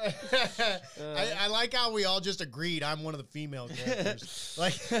 I like how we all just agreed I'm one of the female characters.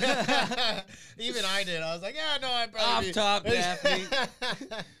 Like, even I did. I was like, yeah, no, I'd probably Off top, Daphne.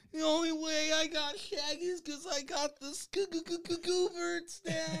 The only way I got Shaggy is because I got the Goobert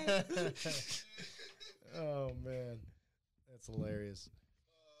snack. Oh, man. That's hilarious.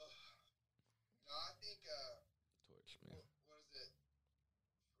 No, I think, Torch me. what is it?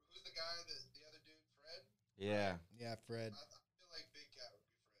 Who's the guy that, the other dude, Fred? Yeah, Yeah, Fred. I feel like Big Cat would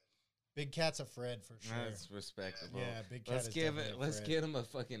be Fred. Big Cat's a Fred for sure. that's respectable. Yeah, Big Cat Let's is give definitely it. a Let's Fred. get him a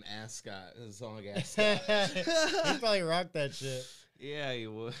fucking ascot, a song ascot. He probably rocked that shit. Yeah, he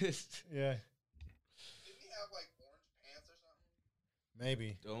would. Yeah, Didn't he have like orange pants or something?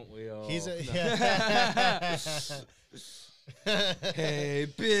 maybe. Don't we all? He's a Hey,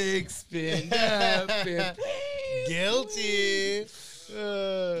 big spin up and guilty.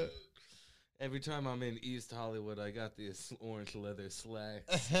 Every time I'm in East Hollywood, I got these orange leather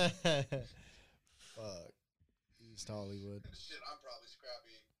slacks. Fuck. East Hollywood. Shit, I'm probably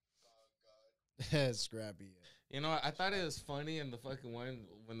Scrappy. Oh, God. Scrappy. You know, I thought it was funny in the fucking one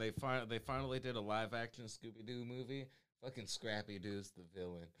when they finally did a live action Scooby Doo movie. Fucking Scrappy Doo's the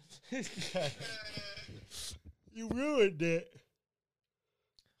villain. You ruined it.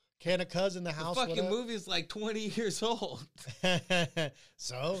 Can a cuz in the The house? fucking movie's like 20 years old.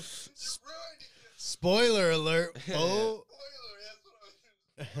 So, You ruined it. spoiler alert. Oh.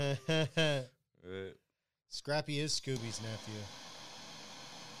 Spoiler, that's what I was. Scrappy is Scooby's nephew.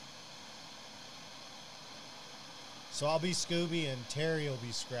 So I'll be Scooby and Terry will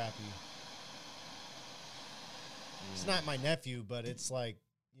be Scrappy. It's not my nephew, but it's like,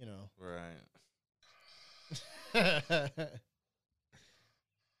 you know. Right. I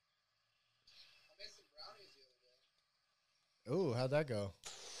made some brownies the other day. Ooh, how'd that go?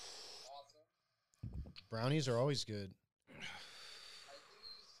 Awesome. Brownies are always good. I used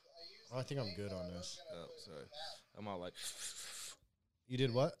Oh, I think I'm the good thing on that I this. was gonna Oh, put in sorry. the cap. I'm all like, You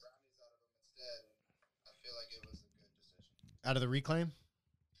did what? Brownies out of them instead. And I feel like it was a good decision. Out of the reclaim?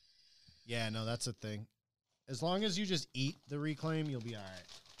 Yeah, no, that's a thing. As long as you just eat the reclaim, you'll be all right.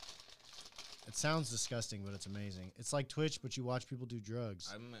 It sounds disgusting, but it's amazing. It's like Twitch, but you watch people do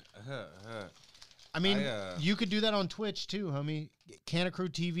drugs. I'm, I mean, you you could do that on Twitch too, homie. Can of Crew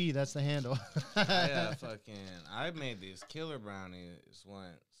TV, that's the handle. I made these killer brownies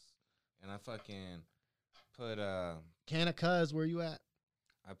once, and I fucking put Can of Cuz, where you at?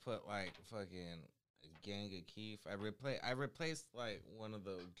 I put like fucking a gang of keef. I replaced like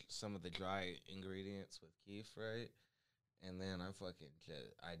some of the dry ingredients with keef, right? And then I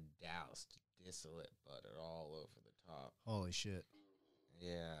doused distillate butter all over the top. Holy shit.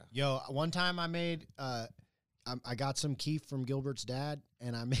 Yeah. Yo, one time I made, I got some keef from Gilbert's dad,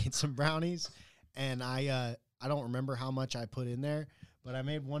 and I made some brownies, and I don't remember how much I put in there, but I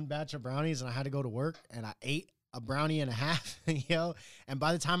made one batch of brownies, and I had to go to work, and I ate a brownie and a half, yo. And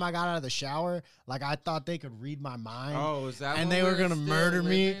by the time I got out of the shower, like I thought they could read my mind. Oh, is that? And when they we were gonna still murder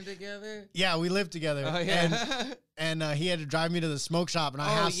me. living together? Yeah, we lived together. Oh yeah. And he had to drive me to the smoke shop, and I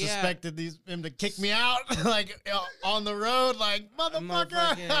Oh, half yeah. suspected him to kick me out, like on the road, like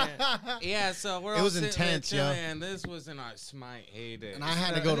motherfucker. Yeah, so we're It all was sitting there intense, yo. chilling, and this was in our smite heyday. And I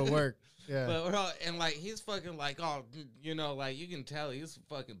had to go to work. Yeah. But we're all, and like he's fucking like, oh, you know, like you can tell he's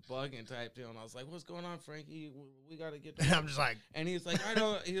fucking bugging type deal. And I was like, what's going on, Frankie? We gotta get. And I'm just like, And he's like, I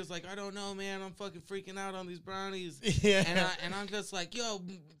don't know, man. I'm fucking freaking out on these brownies. yeah. And I'm just like, yo,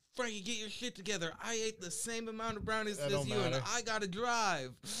 Frankie, get your shit together. I ate the same amount of brownies That as don't you, and matter. I gotta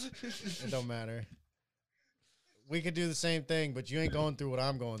drive. It don't matter. We could do the same thing, but you ain't going through what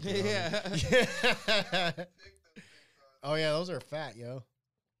I'm going through. homie. Yeah. Oh yeah, those are fat, yo.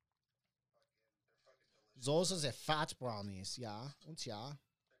 Those are the fat brownies, yeah. Und ja.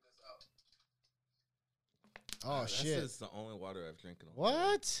 Oh That's shit. just the only water I've drinking. all day.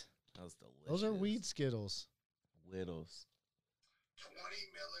 What? That was delicious. Those are weed Skittles. Whittles. 20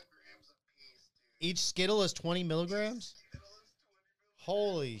 milligrams a piece, dude. Each Skittle is 20 milligrams? Skittle is 20 milligrams.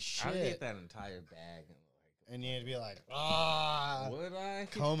 Holy I'd shit. eat that entire bag. And you'd be like, ah, Would I?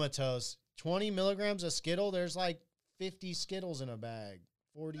 comatose. 20 milligrams of Skittle? There's like 50 Skittles in a bag.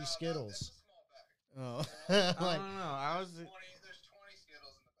 40 No, Skittles. That's a small bag. Oh. I like, don't know. I was. 20, there's 20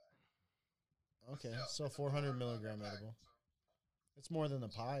 Skittles in the bag. okay, Still, so it's a 400 400 milligram bag, edible. so- It's more than the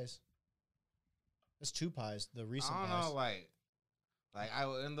pies. It's 2 pies, the recent I don't pies. know. Like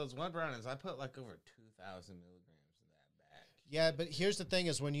I in those one brownies, I put like over 2,000 milligrams in that bag. Yeah, but here's the thing: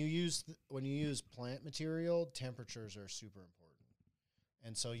 is when you use plant material, temperatures are super important,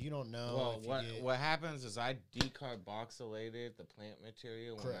 and so you don't know. Well, if you get- what happens is I decarboxylated the plant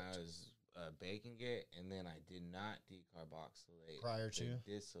material when Correct. I was baking it, and then I did not decarboxylate Prior the to?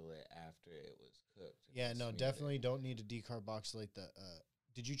 distillate after it was cooked. and Yeah, I no, smeared definitely it. don't need to decarboxylate the.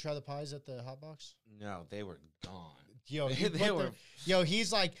 Did you try the pies at the hot box? No, they were gone. Yo, They he put were- yo,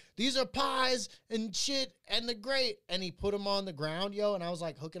 he's like, these are pies and shit, and they're great. And he put them on the ground, yo, and I was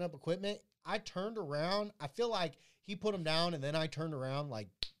like hooking up equipment. I turned around. I feel like he put them down, and then I turned around like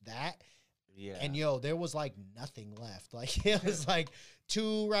that. Yeah. And yo, there was like nothing left. Like it was like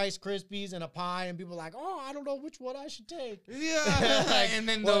 2 Rice Krispies and a pie, and people were like, oh, I don't know which one I should take. yeah. Like, and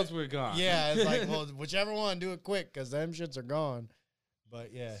then well, those were gone. Yeah, it's like, well, whichever one, do it quick, because them shits are gone.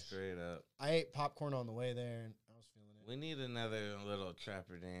 But yeah, Straight up. I ate popcorn on the way there, and I was feeling it. We need another little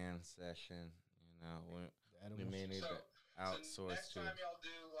Trapper Dan session. You know, we Edibles. may need So, to outsource next to. time y'all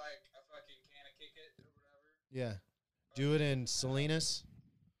do like a fucking can of kick it or whatever. Yeah, do it in Salinas.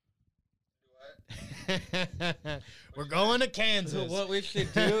 Do what? We're going to So Kansas. what we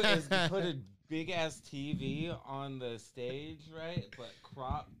should do is put a big ass TV on the stage, right? But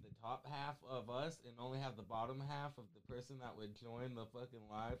crop the top half of us and only have the bottom half of the person that would join the fucking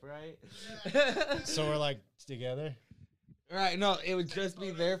live, right? So we're like together. Right, no, it would just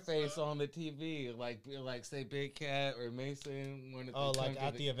be their face on the TV, like say Big Cat or Mason. When Oh, they like come to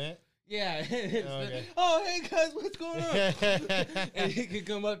at the event. yeah. It's Okay. oh, hey guys, what's going on? And he could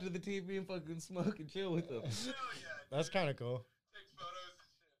come up to the TV and fucking smoke and chill with them. Hell yeah. That's kind of cool. Take photos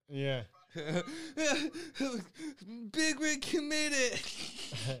and shit. Yeah. Big Rig committed.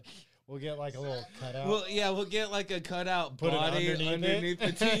 We'll get like a little cutout. Well, yeah, we'll get like a cutout Put it body underneath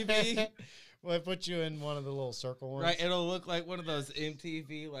the TV. We'll put you in one of the little circle ones. Right, it'll look like one of those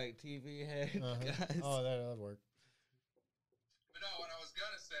MTV like TV head Uh-huh. guys. Oh, that'd work. But no, what I was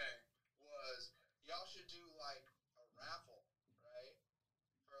gonna say was y'all should do like a raffle, right?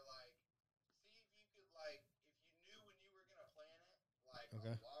 For like, see if you could like, if you knew when you were gonna plan it, like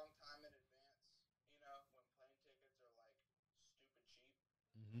Okay. a long time in advance. You know, when plane tickets are like stupid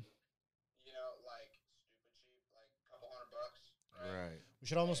cheap. Mhm. You know, like stupid cheap, like a couple $100. Right, We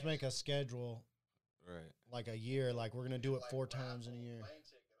should almost make a schedule, right. like a year. Like we're gonna do it Like 4 times in a raffle year. Plane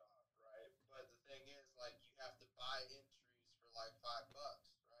ticket off, right? But the thing is, like, you have to buy entries for like $5,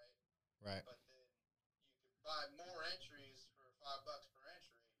 right? Right. But then you could buy more entries for $5 per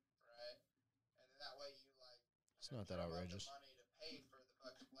entry, right? And then that way you like. It's not that drum up the outrageous. Money to pay for the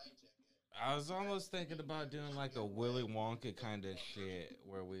fucking plane ticket. I was almost thinking about doing like a Willy Wonka kind of shit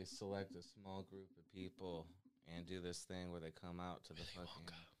where we select a small group of people and do this thing where they come out to the fucking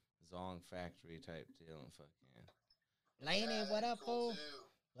Zong factory type deal and fucking. Laney, Yeah, what that'd up, be cool fool?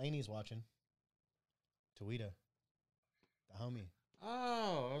 too. Laney's watching. Tawita, the homie.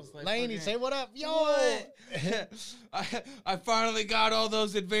 Oh, I was like, Laney, say what up, yo. What? I finally got all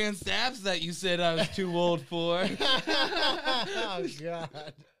those advanced apps that you said I was too old for. Oh God.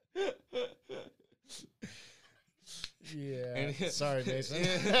 Yeah. And Sorry, Mason.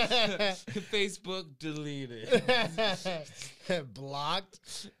 Facebook deleted. Blocked.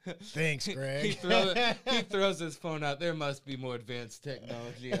 Thanks, Greg. He throws his phone out. There must be more advanced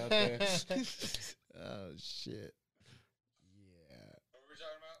technology out there. Oh shit. Yeah. What were we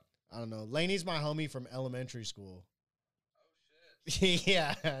talking about? I don't know. Laney's my homie from elementary school. Oh shit.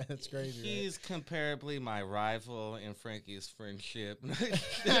 Yeah, that's crazy. Right? He's comparably my rival in Frankie's friendship. We must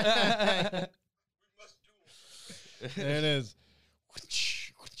duel. There it is.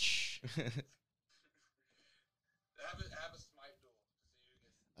 Have a smite duel.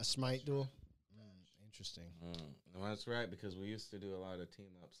 A smite duel. Interesting. Well, that's right, because we used to do a lot of team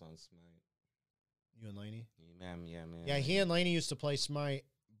ups on Smite. You and Laney? Yeah, man. Yeah, he and Laney used to play Smite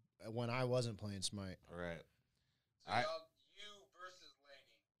when I wasn't playing Smite. Right. So you versus Laney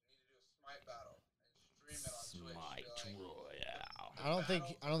need to do a smite battle and stream it on Twitch. Smite Be like,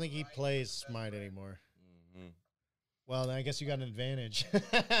 Royale. I don't think he plays Smite anymore. Well, then I guess you got an advantage.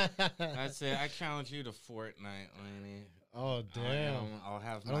 That's it. I challenge you to Fortnite, Laney. Oh damn! I'll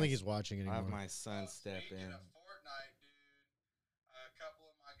have. I don't think he's watching I'll have anymore. my son step Speaking in. of Fortnite, dude, a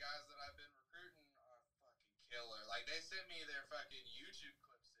couple of my guys that I've been recruiting are fucking killer. Like they sent me their fucking YouTube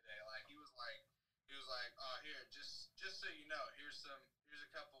clips today. Like he was like, oh here, just so you know, here's a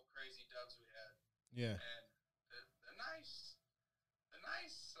couple crazy dubs we had, Yeah. and they're nice. They're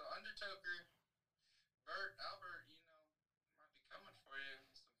nice. So Undertoker, Bert, Albert, you know, might be coming for you in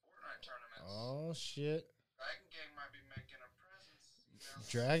some Fortnite tournaments. Oh shit! Dragon Gang might be making a presence. You know?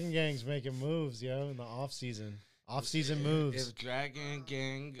 Dragon Gang's making moves, yo, in the off season. Off season moves. If Dragon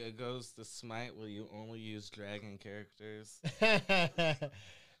Gang goes to Smite, will you only use Dragon characters?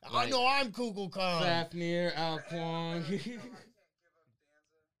 I know I'm Kukulkan. Fafnir, Alquan.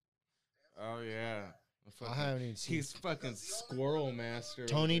 Oh yeah. I haven't even seen He's fucking Squirrel Master.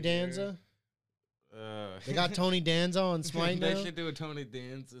 Tony over here. Danza. They They got Tony Danza on Smite They now. should do a Tony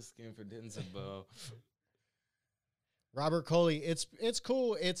Danza skin for Denza Bow. Robert Coley. It's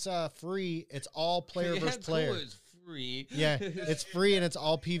cool. It's free. It's all player versus player. Cool, it's free. Yeah, it's free and it's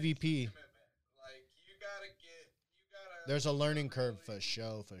all PvP. Like you gotta There's a learning curve for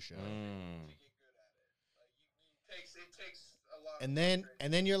sure. to get good at it. Like it takes a lot.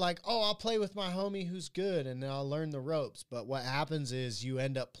 And then you're like, oh, I'll play with my homie who's good, and then I'll learn the ropes. But what happens is you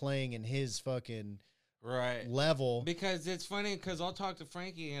end up playing in his fucking Right. level. Because it's funny, because I'll talk to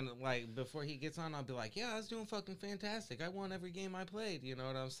Frankie, and like before he gets on, I'll be like, "Yeah, I was doing fucking fantastic. I won every game I played." You know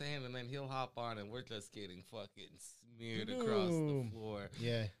what I'm saying? And then he'll hop on, and we're just getting fucking smeared across the Boom. floor.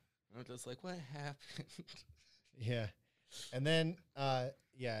 Yeah, I'm just like, "What happened?" yeah. And then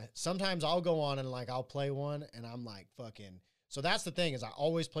yeah, sometimes I'll go on and like I'll play one, and I'm like fucking. So that's the thing is I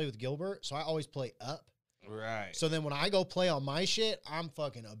always play with Gilbert, so I always play up. Right. So then when I go play on my shit, I'm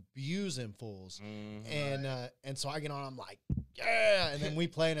fucking abusing fools. Mhm. And so I get on, I'm like, yeah, and then we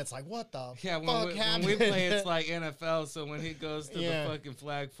play, and it's like, what the Yeah, fuck when happened? we play, it's like NFL. So when he goes to Yeah. the fucking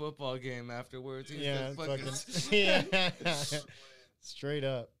flag football game afterwards, he's yeah, just yeah, straight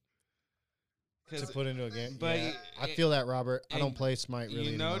up to 'cause- put into a game. But Yeah, you- I feel that, Robert. I don't and play Smite really. you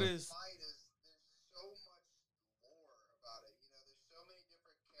anymore. notice. Smite is there's so much lore about it. You know, there's so many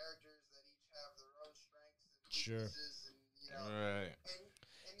different characters that each have their own strengths and Sure. weaknesses, and you know, Right.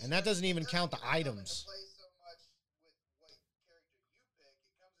 And that doesn't even count the come into items. play so much with what character you pick.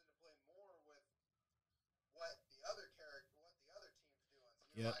 It comes into play more with what the other team's doing. So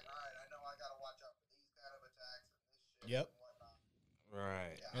you're Yep. like, all right, I know I gotta watch out for these kind of attacks and this shit Yep. and whatnot.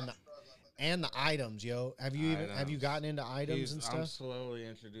 Right. Yeah, And I'm the- struggling with And the items, yo. Have you gotten into items and I'm stuff? slowly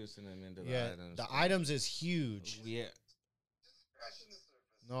introducing him into the Yeah, items. the items is huge. Yeah. just scratching the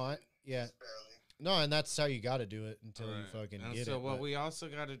surface. No, yeah. Just barely. No, and that's how you got to do it until you Right. fucking And get so it. what but- we also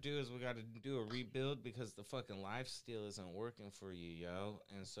got to do is we got to do a rebuild because the fucking lifesteal isn't working for you, yo.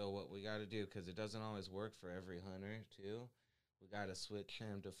 And so what we got to do, because it doesn't always work for every hunter too, we got to switch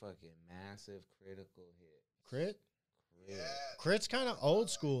him to fucking massive critical hit. Crit? Yeah. Crit's kind of old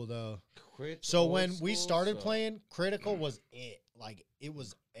school though. Crit's So old when we school, started so- playing, critical was it. Like it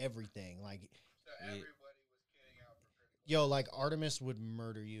was everything. Like So everybody was getting out for critical. yo, like Artemis would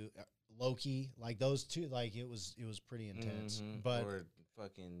murder you. Loki, like those two, like it was pretty intense. Mhm. But or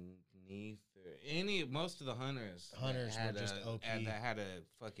fucking Neith or most of the hunters Hunters that were had just a, OP. and that had a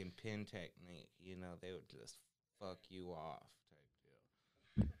fucking pin technique, you know, they would just fuck you off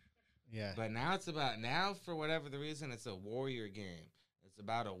type deal. yeah, But now for whatever the reason, it's a warrior game. It's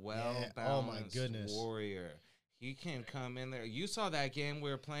about a well Oh my balanced goodness. warrior. He can come in there. You saw that game we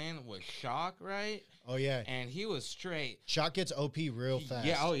were playing with Shock, right? oh yeah. And he was straight. Shot gets OP real fast.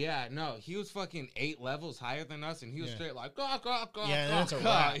 Yeah, oh yeah, no, he was fucking 8 levels higher than us, and he was Yeah. straight like, gah, gah, gah, yeah, and gah, it's a gah,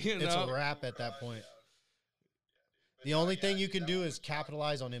 wrap. you know? It's a wrap at that point. The only thing you can do is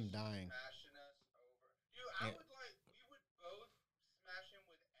capitalize on him dying. Smashing us over. Dude, I Yeah. would like, we would both smash him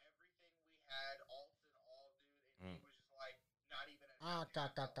with everything we had, alt and all, dude, and he was just like, not even an Ah, half ka,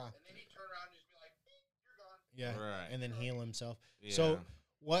 ka, health. ka. And then he'd turn around and just be like, "Beep, you're gone." Yeah, Right. and then heal himself. Yeah. So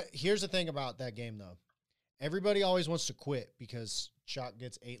here's the thing about that game though. Everybody always wants to quit because Shock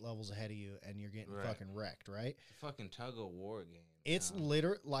gets 8 levels ahead of you and you're getting Right. fucking wrecked, right? It's a fucking tug of war game. It's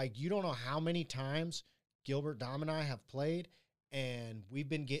like you don't know how many times Gilbert, Dom, and I have played, and we've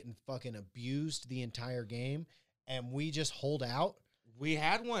been getting fucking abused the entire game, and we just hold out. We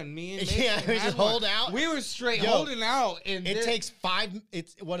had one. Me and Yeah, Mason we had just one. hold out. We were straight Yo, holding out, and It takes 5.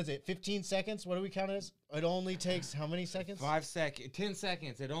 It's what is it? 15 seconds. What do we count as? It only takes how many seconds? 5 seconds, 10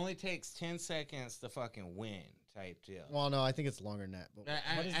 seconds. It only takes 10 seconds to fucking win, type deal. Well, no, I think it's longer than that. But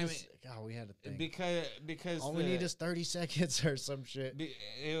what is I this? God, we had a thing. Because All we need is 30 seconds or some shit.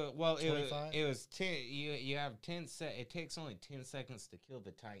 it 25? was 10. You have 10 It takes only 10 seconds to kill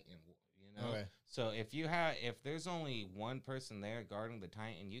the Titan. You know. Okay. So if there's only one person there guarding the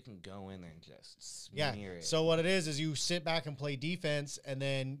Titan, you can go in there and just Yeah. smear it. So what it is you sit back and play defense, and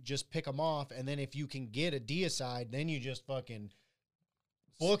then just pick them off, and then if you can get a deicide, then you just fucking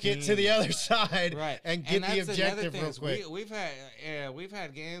book it to Steam. the other side, Right, and get the that's another objective thing real is quick. we've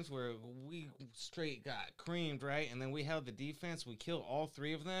had games where we straight got creamed, right, and then we held the defense. We killed all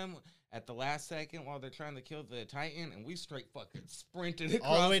 3 of them at the last second while they're trying to kill the Titan, and we straight fucking sprinted across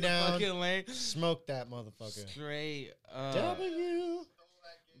All the way down. fucking lane, Smoke that motherfucker. straight. W.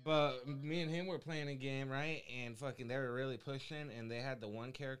 But me and him were playing a game, right, and fucking they were really pushing, and they had the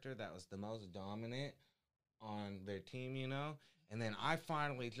one character that was the most dominant on their team, you know. And then I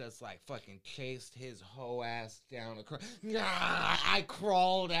finally just like fucking chased his whole ass down across. I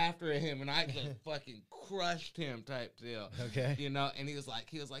crawled after him and I just fucking crushed him, type deal. Okay. You know, and he was like,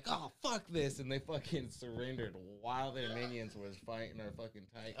 "Oh fuck this," and they fucking surrendered while their minions was fighting our fucking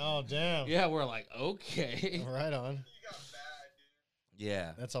Titan. Oh damn. Yeah, we're like, okay, Right on. You got bad, dude.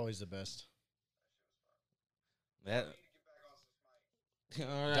 yeah. That's always the best. That. I need to get back on some Smite.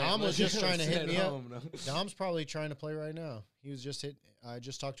 All right, Dom was let's just trying to hit sit me up. home, no? Dom's probably trying to play right now. He was just hit. I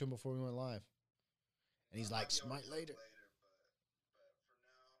just talked to him before we went live, and he's like, "Smite later." But for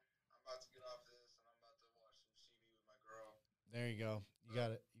now, I'm about to get off this and I'm about to watch some TV with my girl. There you go. You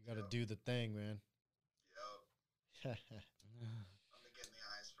got it. You got to do the thing, man. Yup. I'm gonna get in the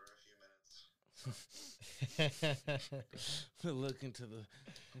eyes for a few minutes. Look into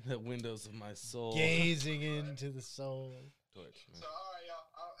the windows of my soul. Gazing into the soul. Torch, man. So, all right, y'all.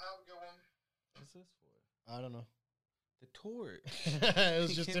 I'll have a good one. What's this for? I don't know. The torch. It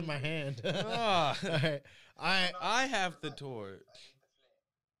was just in my hand. Ah, All right. I have the torch.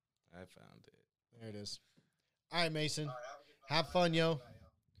 I found it. There it is. All right, Mason. All right, have a good night. Have fun, yo.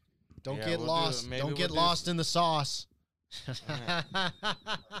 Don't Yeah, get we'll do lost. it. Maybe Don't we'll get do lost in the sauce. The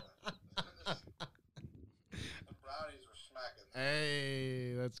brownies were smacking.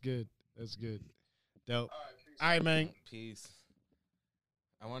 Hey, that's good. That's good. Dope. All right, peace. All right, man. Peace.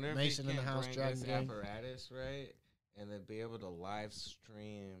 I wonder if Mason he in the can house, bring Dragon this Gang. apparatus, right? And then be able to live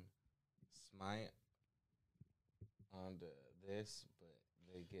stream Smite onto this, but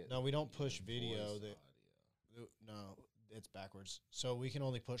they get No, we don't push video. voice That audio. no, it's backwards. So we can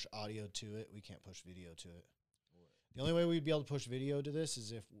only push audio to it. We can't push video to it. What? The only way we'd be able to push video to this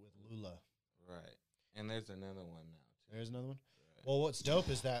is if with Lula. Right. And there's another one now. Too. There's another one. Right. Well, what's dope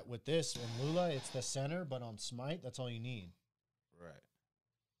is that with this in Lula, it's the center, but on Smite, that's all you need. Right.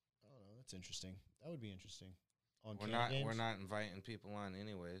 I don't know. That's interesting. That would be interesting. On We're cam not games? we're not inviting people on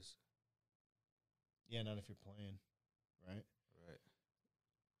anyways. Yeah, not if you're playing, right? Right.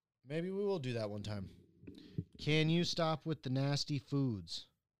 Maybe we will do that one time. Can you stop with the nasty foods?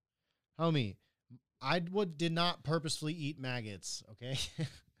 Homie, did not purposefully eat maggots, okay?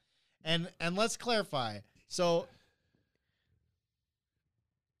 and let's clarify. So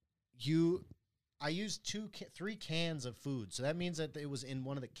I used 3 cans of food. So that means that it was in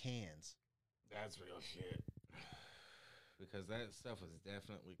one of the cans. That's real shit. Because that stuff was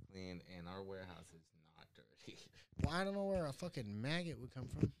definitely clean, and our warehouse is not dirty. Well, I don't know where a fucking maggot would come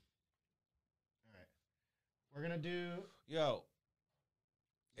from. All right. We're going to do Yo, God,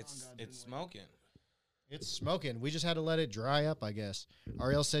 it's been smoking. It's smoking. We just had to let it dry up, I guess.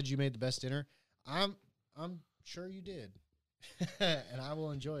 Ariel said you made the best dinner. I'm sure you did. And I will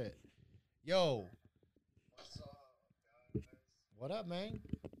enjoy it. Yo, What's up, guys? what up, man? How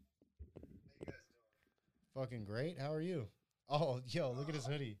you guys doing? Fucking great. How are you? Oh, yo, look at his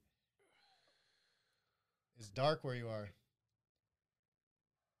hoodie. It's dark where you are.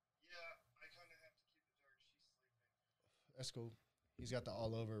 Yeah, I kind of have to keep it dark. She's sleeping. That's cool. He's got the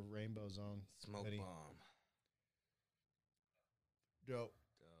all over rainbows on. Smoke hoodie. bomb. Dope.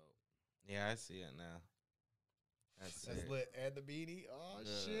 Dope. Yeah, I see it now. That's That's sick. lit. And the beanie. Oh,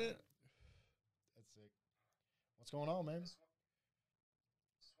 Yeah. shit. That's sick. What's going on, man? Just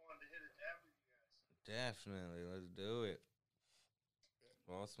wanted to hit a dab with you guys. Definitely. Let's do it.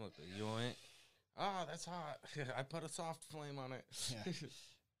 Well, I'll smoke the joint. Oh, that's hot. I put a soft flame on it. Yeah.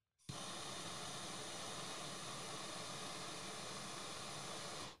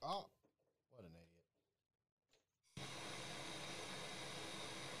 Oh, what an idiot.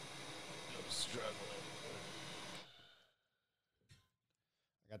 I'm struggling.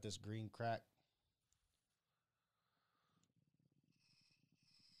 I got this green crack.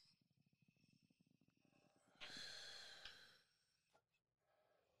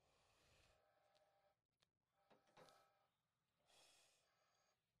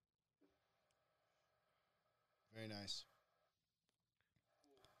 Very nice.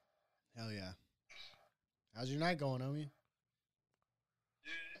 Hell yeah. How's your night going, homie?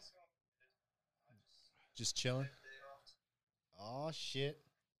 Dude, it's going good. I Just chilling? just day off Oh, shit.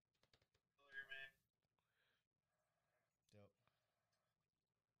 earlier, man. Dope.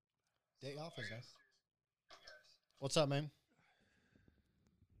 Day off is I got nice. serious for you guys. What's up, man?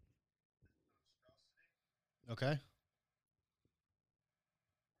 Okay. Like,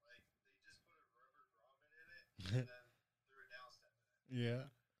 they just put a rubber grommet in it and then threw a down step in it. Yeah.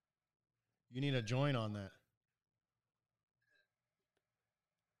 You need a joint on that.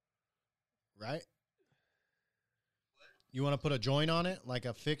 Right? You want to put a joint on it, like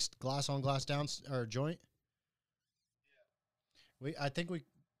a fixed glass on glass down or joint? I think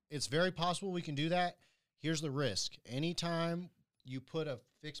it's very possible we can do that. Here's the risk. Anytime you put a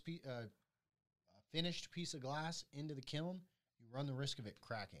a finished piece of glass into the kiln, you run the risk of it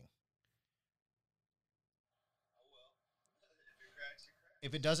cracking. Oh, well. If it cracks, it cracks.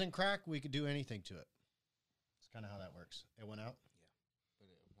 If it doesn't crack, we could do anything to it. That's kind of how that works. It went out.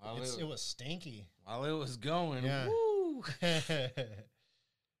 While It was stinky. while it was going, Yeah. woo!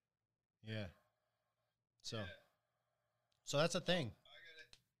 Yeah. So that's a thing.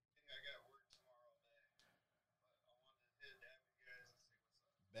 I got work tomorrow all day. But I wanted to hit a dab with you guys and see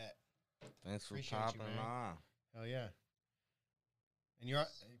what's up. Bet. Thanks for Appreciate you, popping man. on. Hell yeah. And you're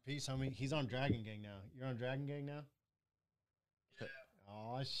peace, homie. He's on Dragon Gang now. You're on Dragon Gang now? Yeah.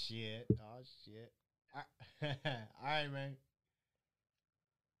 Oh shit. Oh shit. All right, man.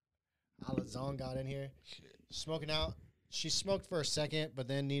 Alazon got in here. Shit. Smoking out. She smoked for a second, but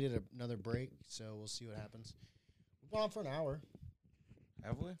then needed another break. So we'll see what happens. We've been on for an hour.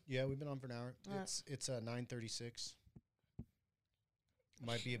 Have we? Yeah, we've been on for an hour. All right. It's 9:36.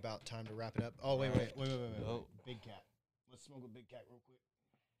 Might be about time to wrap it up. Oh wait. Oh. Big Cat. Let's smoke with Big Cat real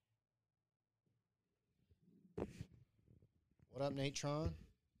quick. What up, Natron?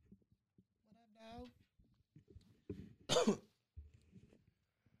 What up, dog?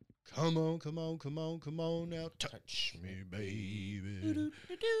 Come on now, touch me, baby.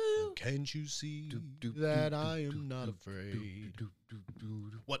 Can't you see that I am not afraid?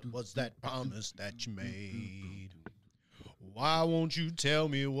 What was that promise that you made? Why won't you tell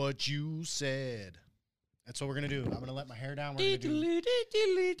me what you said? That's what we're gonna do. I'm gonna let my hair down. We're gonna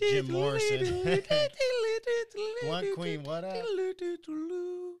do Jim Morrison. Blunt Queen, what up?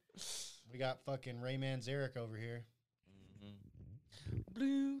 We got fucking Ray Manzarek over here.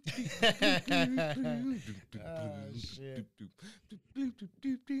 Blue. Oh, shit.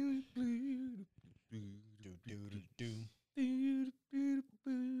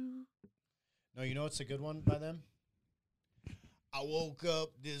 No, you know what's a good one by them? I woke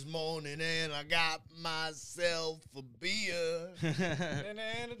up this morning and I got myself a beer. You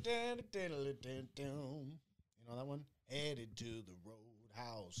know that one? Headed to the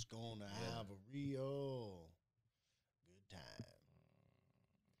roadhouse, gonna have a real good time.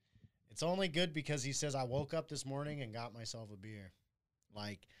 It's only good because he says, I woke up this morning and got myself a beer.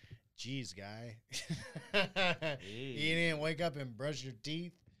 Like, geez, guy. You didn't wake up and brush your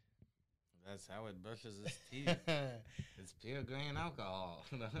teeth? That's how it brushes its teeth. It's pure grain alcohol.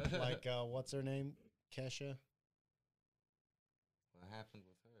 Like, what's her name? Kesha? What happened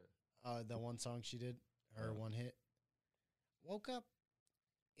with her? The one song she did, her one hit. Woke up,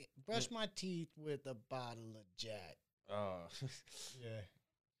 brushed my teeth with a bottle of Jack. Oh. Yeah.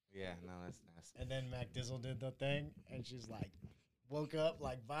 Yeah, no, that's nasty. And then Mac Dizzle did the thing, and she's like, woke up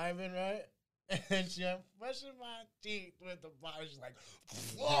like vibing, right? And she went, brushing my teeth with the bottle. She's like,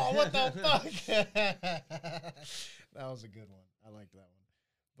 whoa, what the fuck? That was a good one. I liked that one.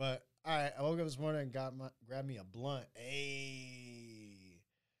 But, all right, I woke up this morning and grabbed me a blunt. Hey.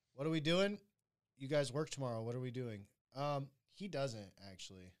 What are we doing? You guys work tomorrow. What are we doing? He doesn't,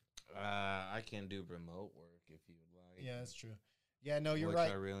 actually. I can do remote work if you would like. Yeah, that's true. Yeah, no, you're which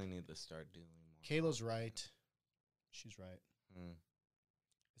right. I really need to start doing more. Kayla's right. She's right. Hmm.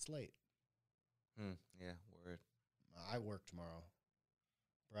 It's late. Yeah, word. I work tomorrow.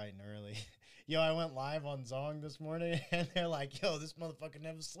 Bright and early. Yo, I went live on Zong this morning, and they're like, yo, this motherfucker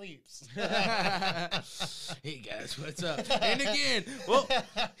never sleeps. Hey, guys, what's up? And again, well,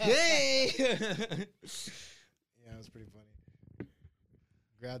 hey! Yeah, it was pretty funny.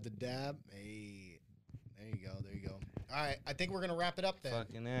 Grab the dab. Hey, there you go. There you go. All right, I think we're going to wrap it up then.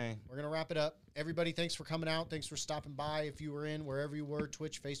 Fucking A. We're going to wrap it up. Everybody, thanks for coming out. Thanks for stopping by. If you were in, wherever you were,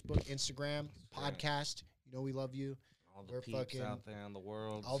 Twitch, Facebook, Instagram, right. podcast, you know we love you. All the We're peeps fucking- out there in the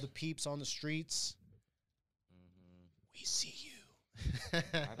world. All the peeps on the streets. We see you.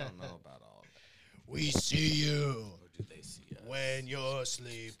 I don't know about all that. We see you Or do they see us? when you're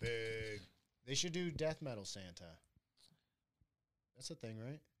sleeping. They should do Death Metal Santa. That's a thing,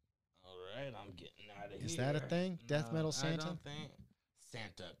 right? All right, I'm getting out of here. Is that a thing? Death Metal Santa? I don't think.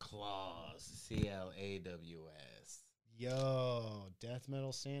 Santa Claus. CLAWS. Yo, Death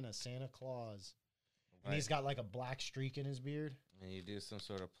Metal Santa, Santa Claus. And he's got like a black streak in his beard. And you do some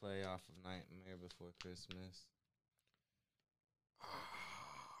sort of play off of Nightmare Before Christmas.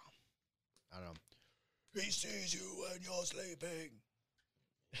 I don't know. He sees you when you're sleeping.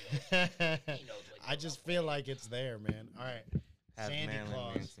 I just feel like it's there, man. All right. Have Sandy Marilyn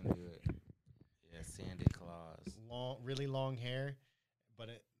Claus. Manson do it. Yeah, Sandy Claus. Long, really long hair, but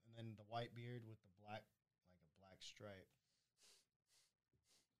and then the white beard with the black, like a black stripe.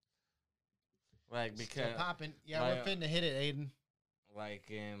 Like, Still because, popping. Yeah, like, we're finna hit it, Aiden. like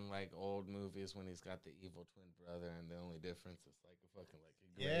in like old movies when he's got the evil twin brother, and the only difference is like a fucking like a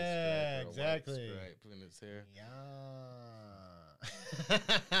gray Yeah, stripe or a exactly. white stripe in his hair. Yeah.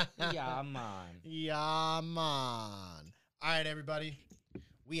 Yeah, man. Yeah, man. All right, everybody.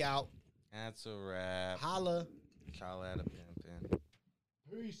 We out. That's a wrap. Holla. Call out a pimpin'.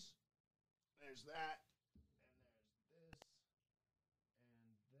 Peace. There's that. And there's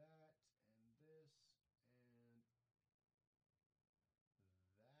this. And that.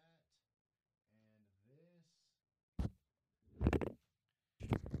 And this.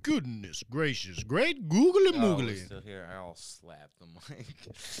 And that. Goodness gracious. Great googly Oh, we're moogly. still here. I'll slap the mic.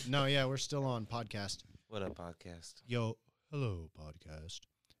 No, yeah, we're still on podcast. What up, podcast? Yo, hello, podcast.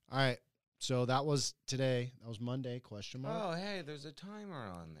 All right. So that was today. That was Monday, question mark. Oh, hey, there's a timer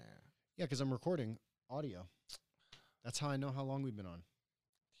on there. Yeah, because I'm recording audio. That's how I know how long we've been on.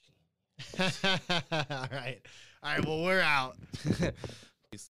 All right. All right. Well, we're out.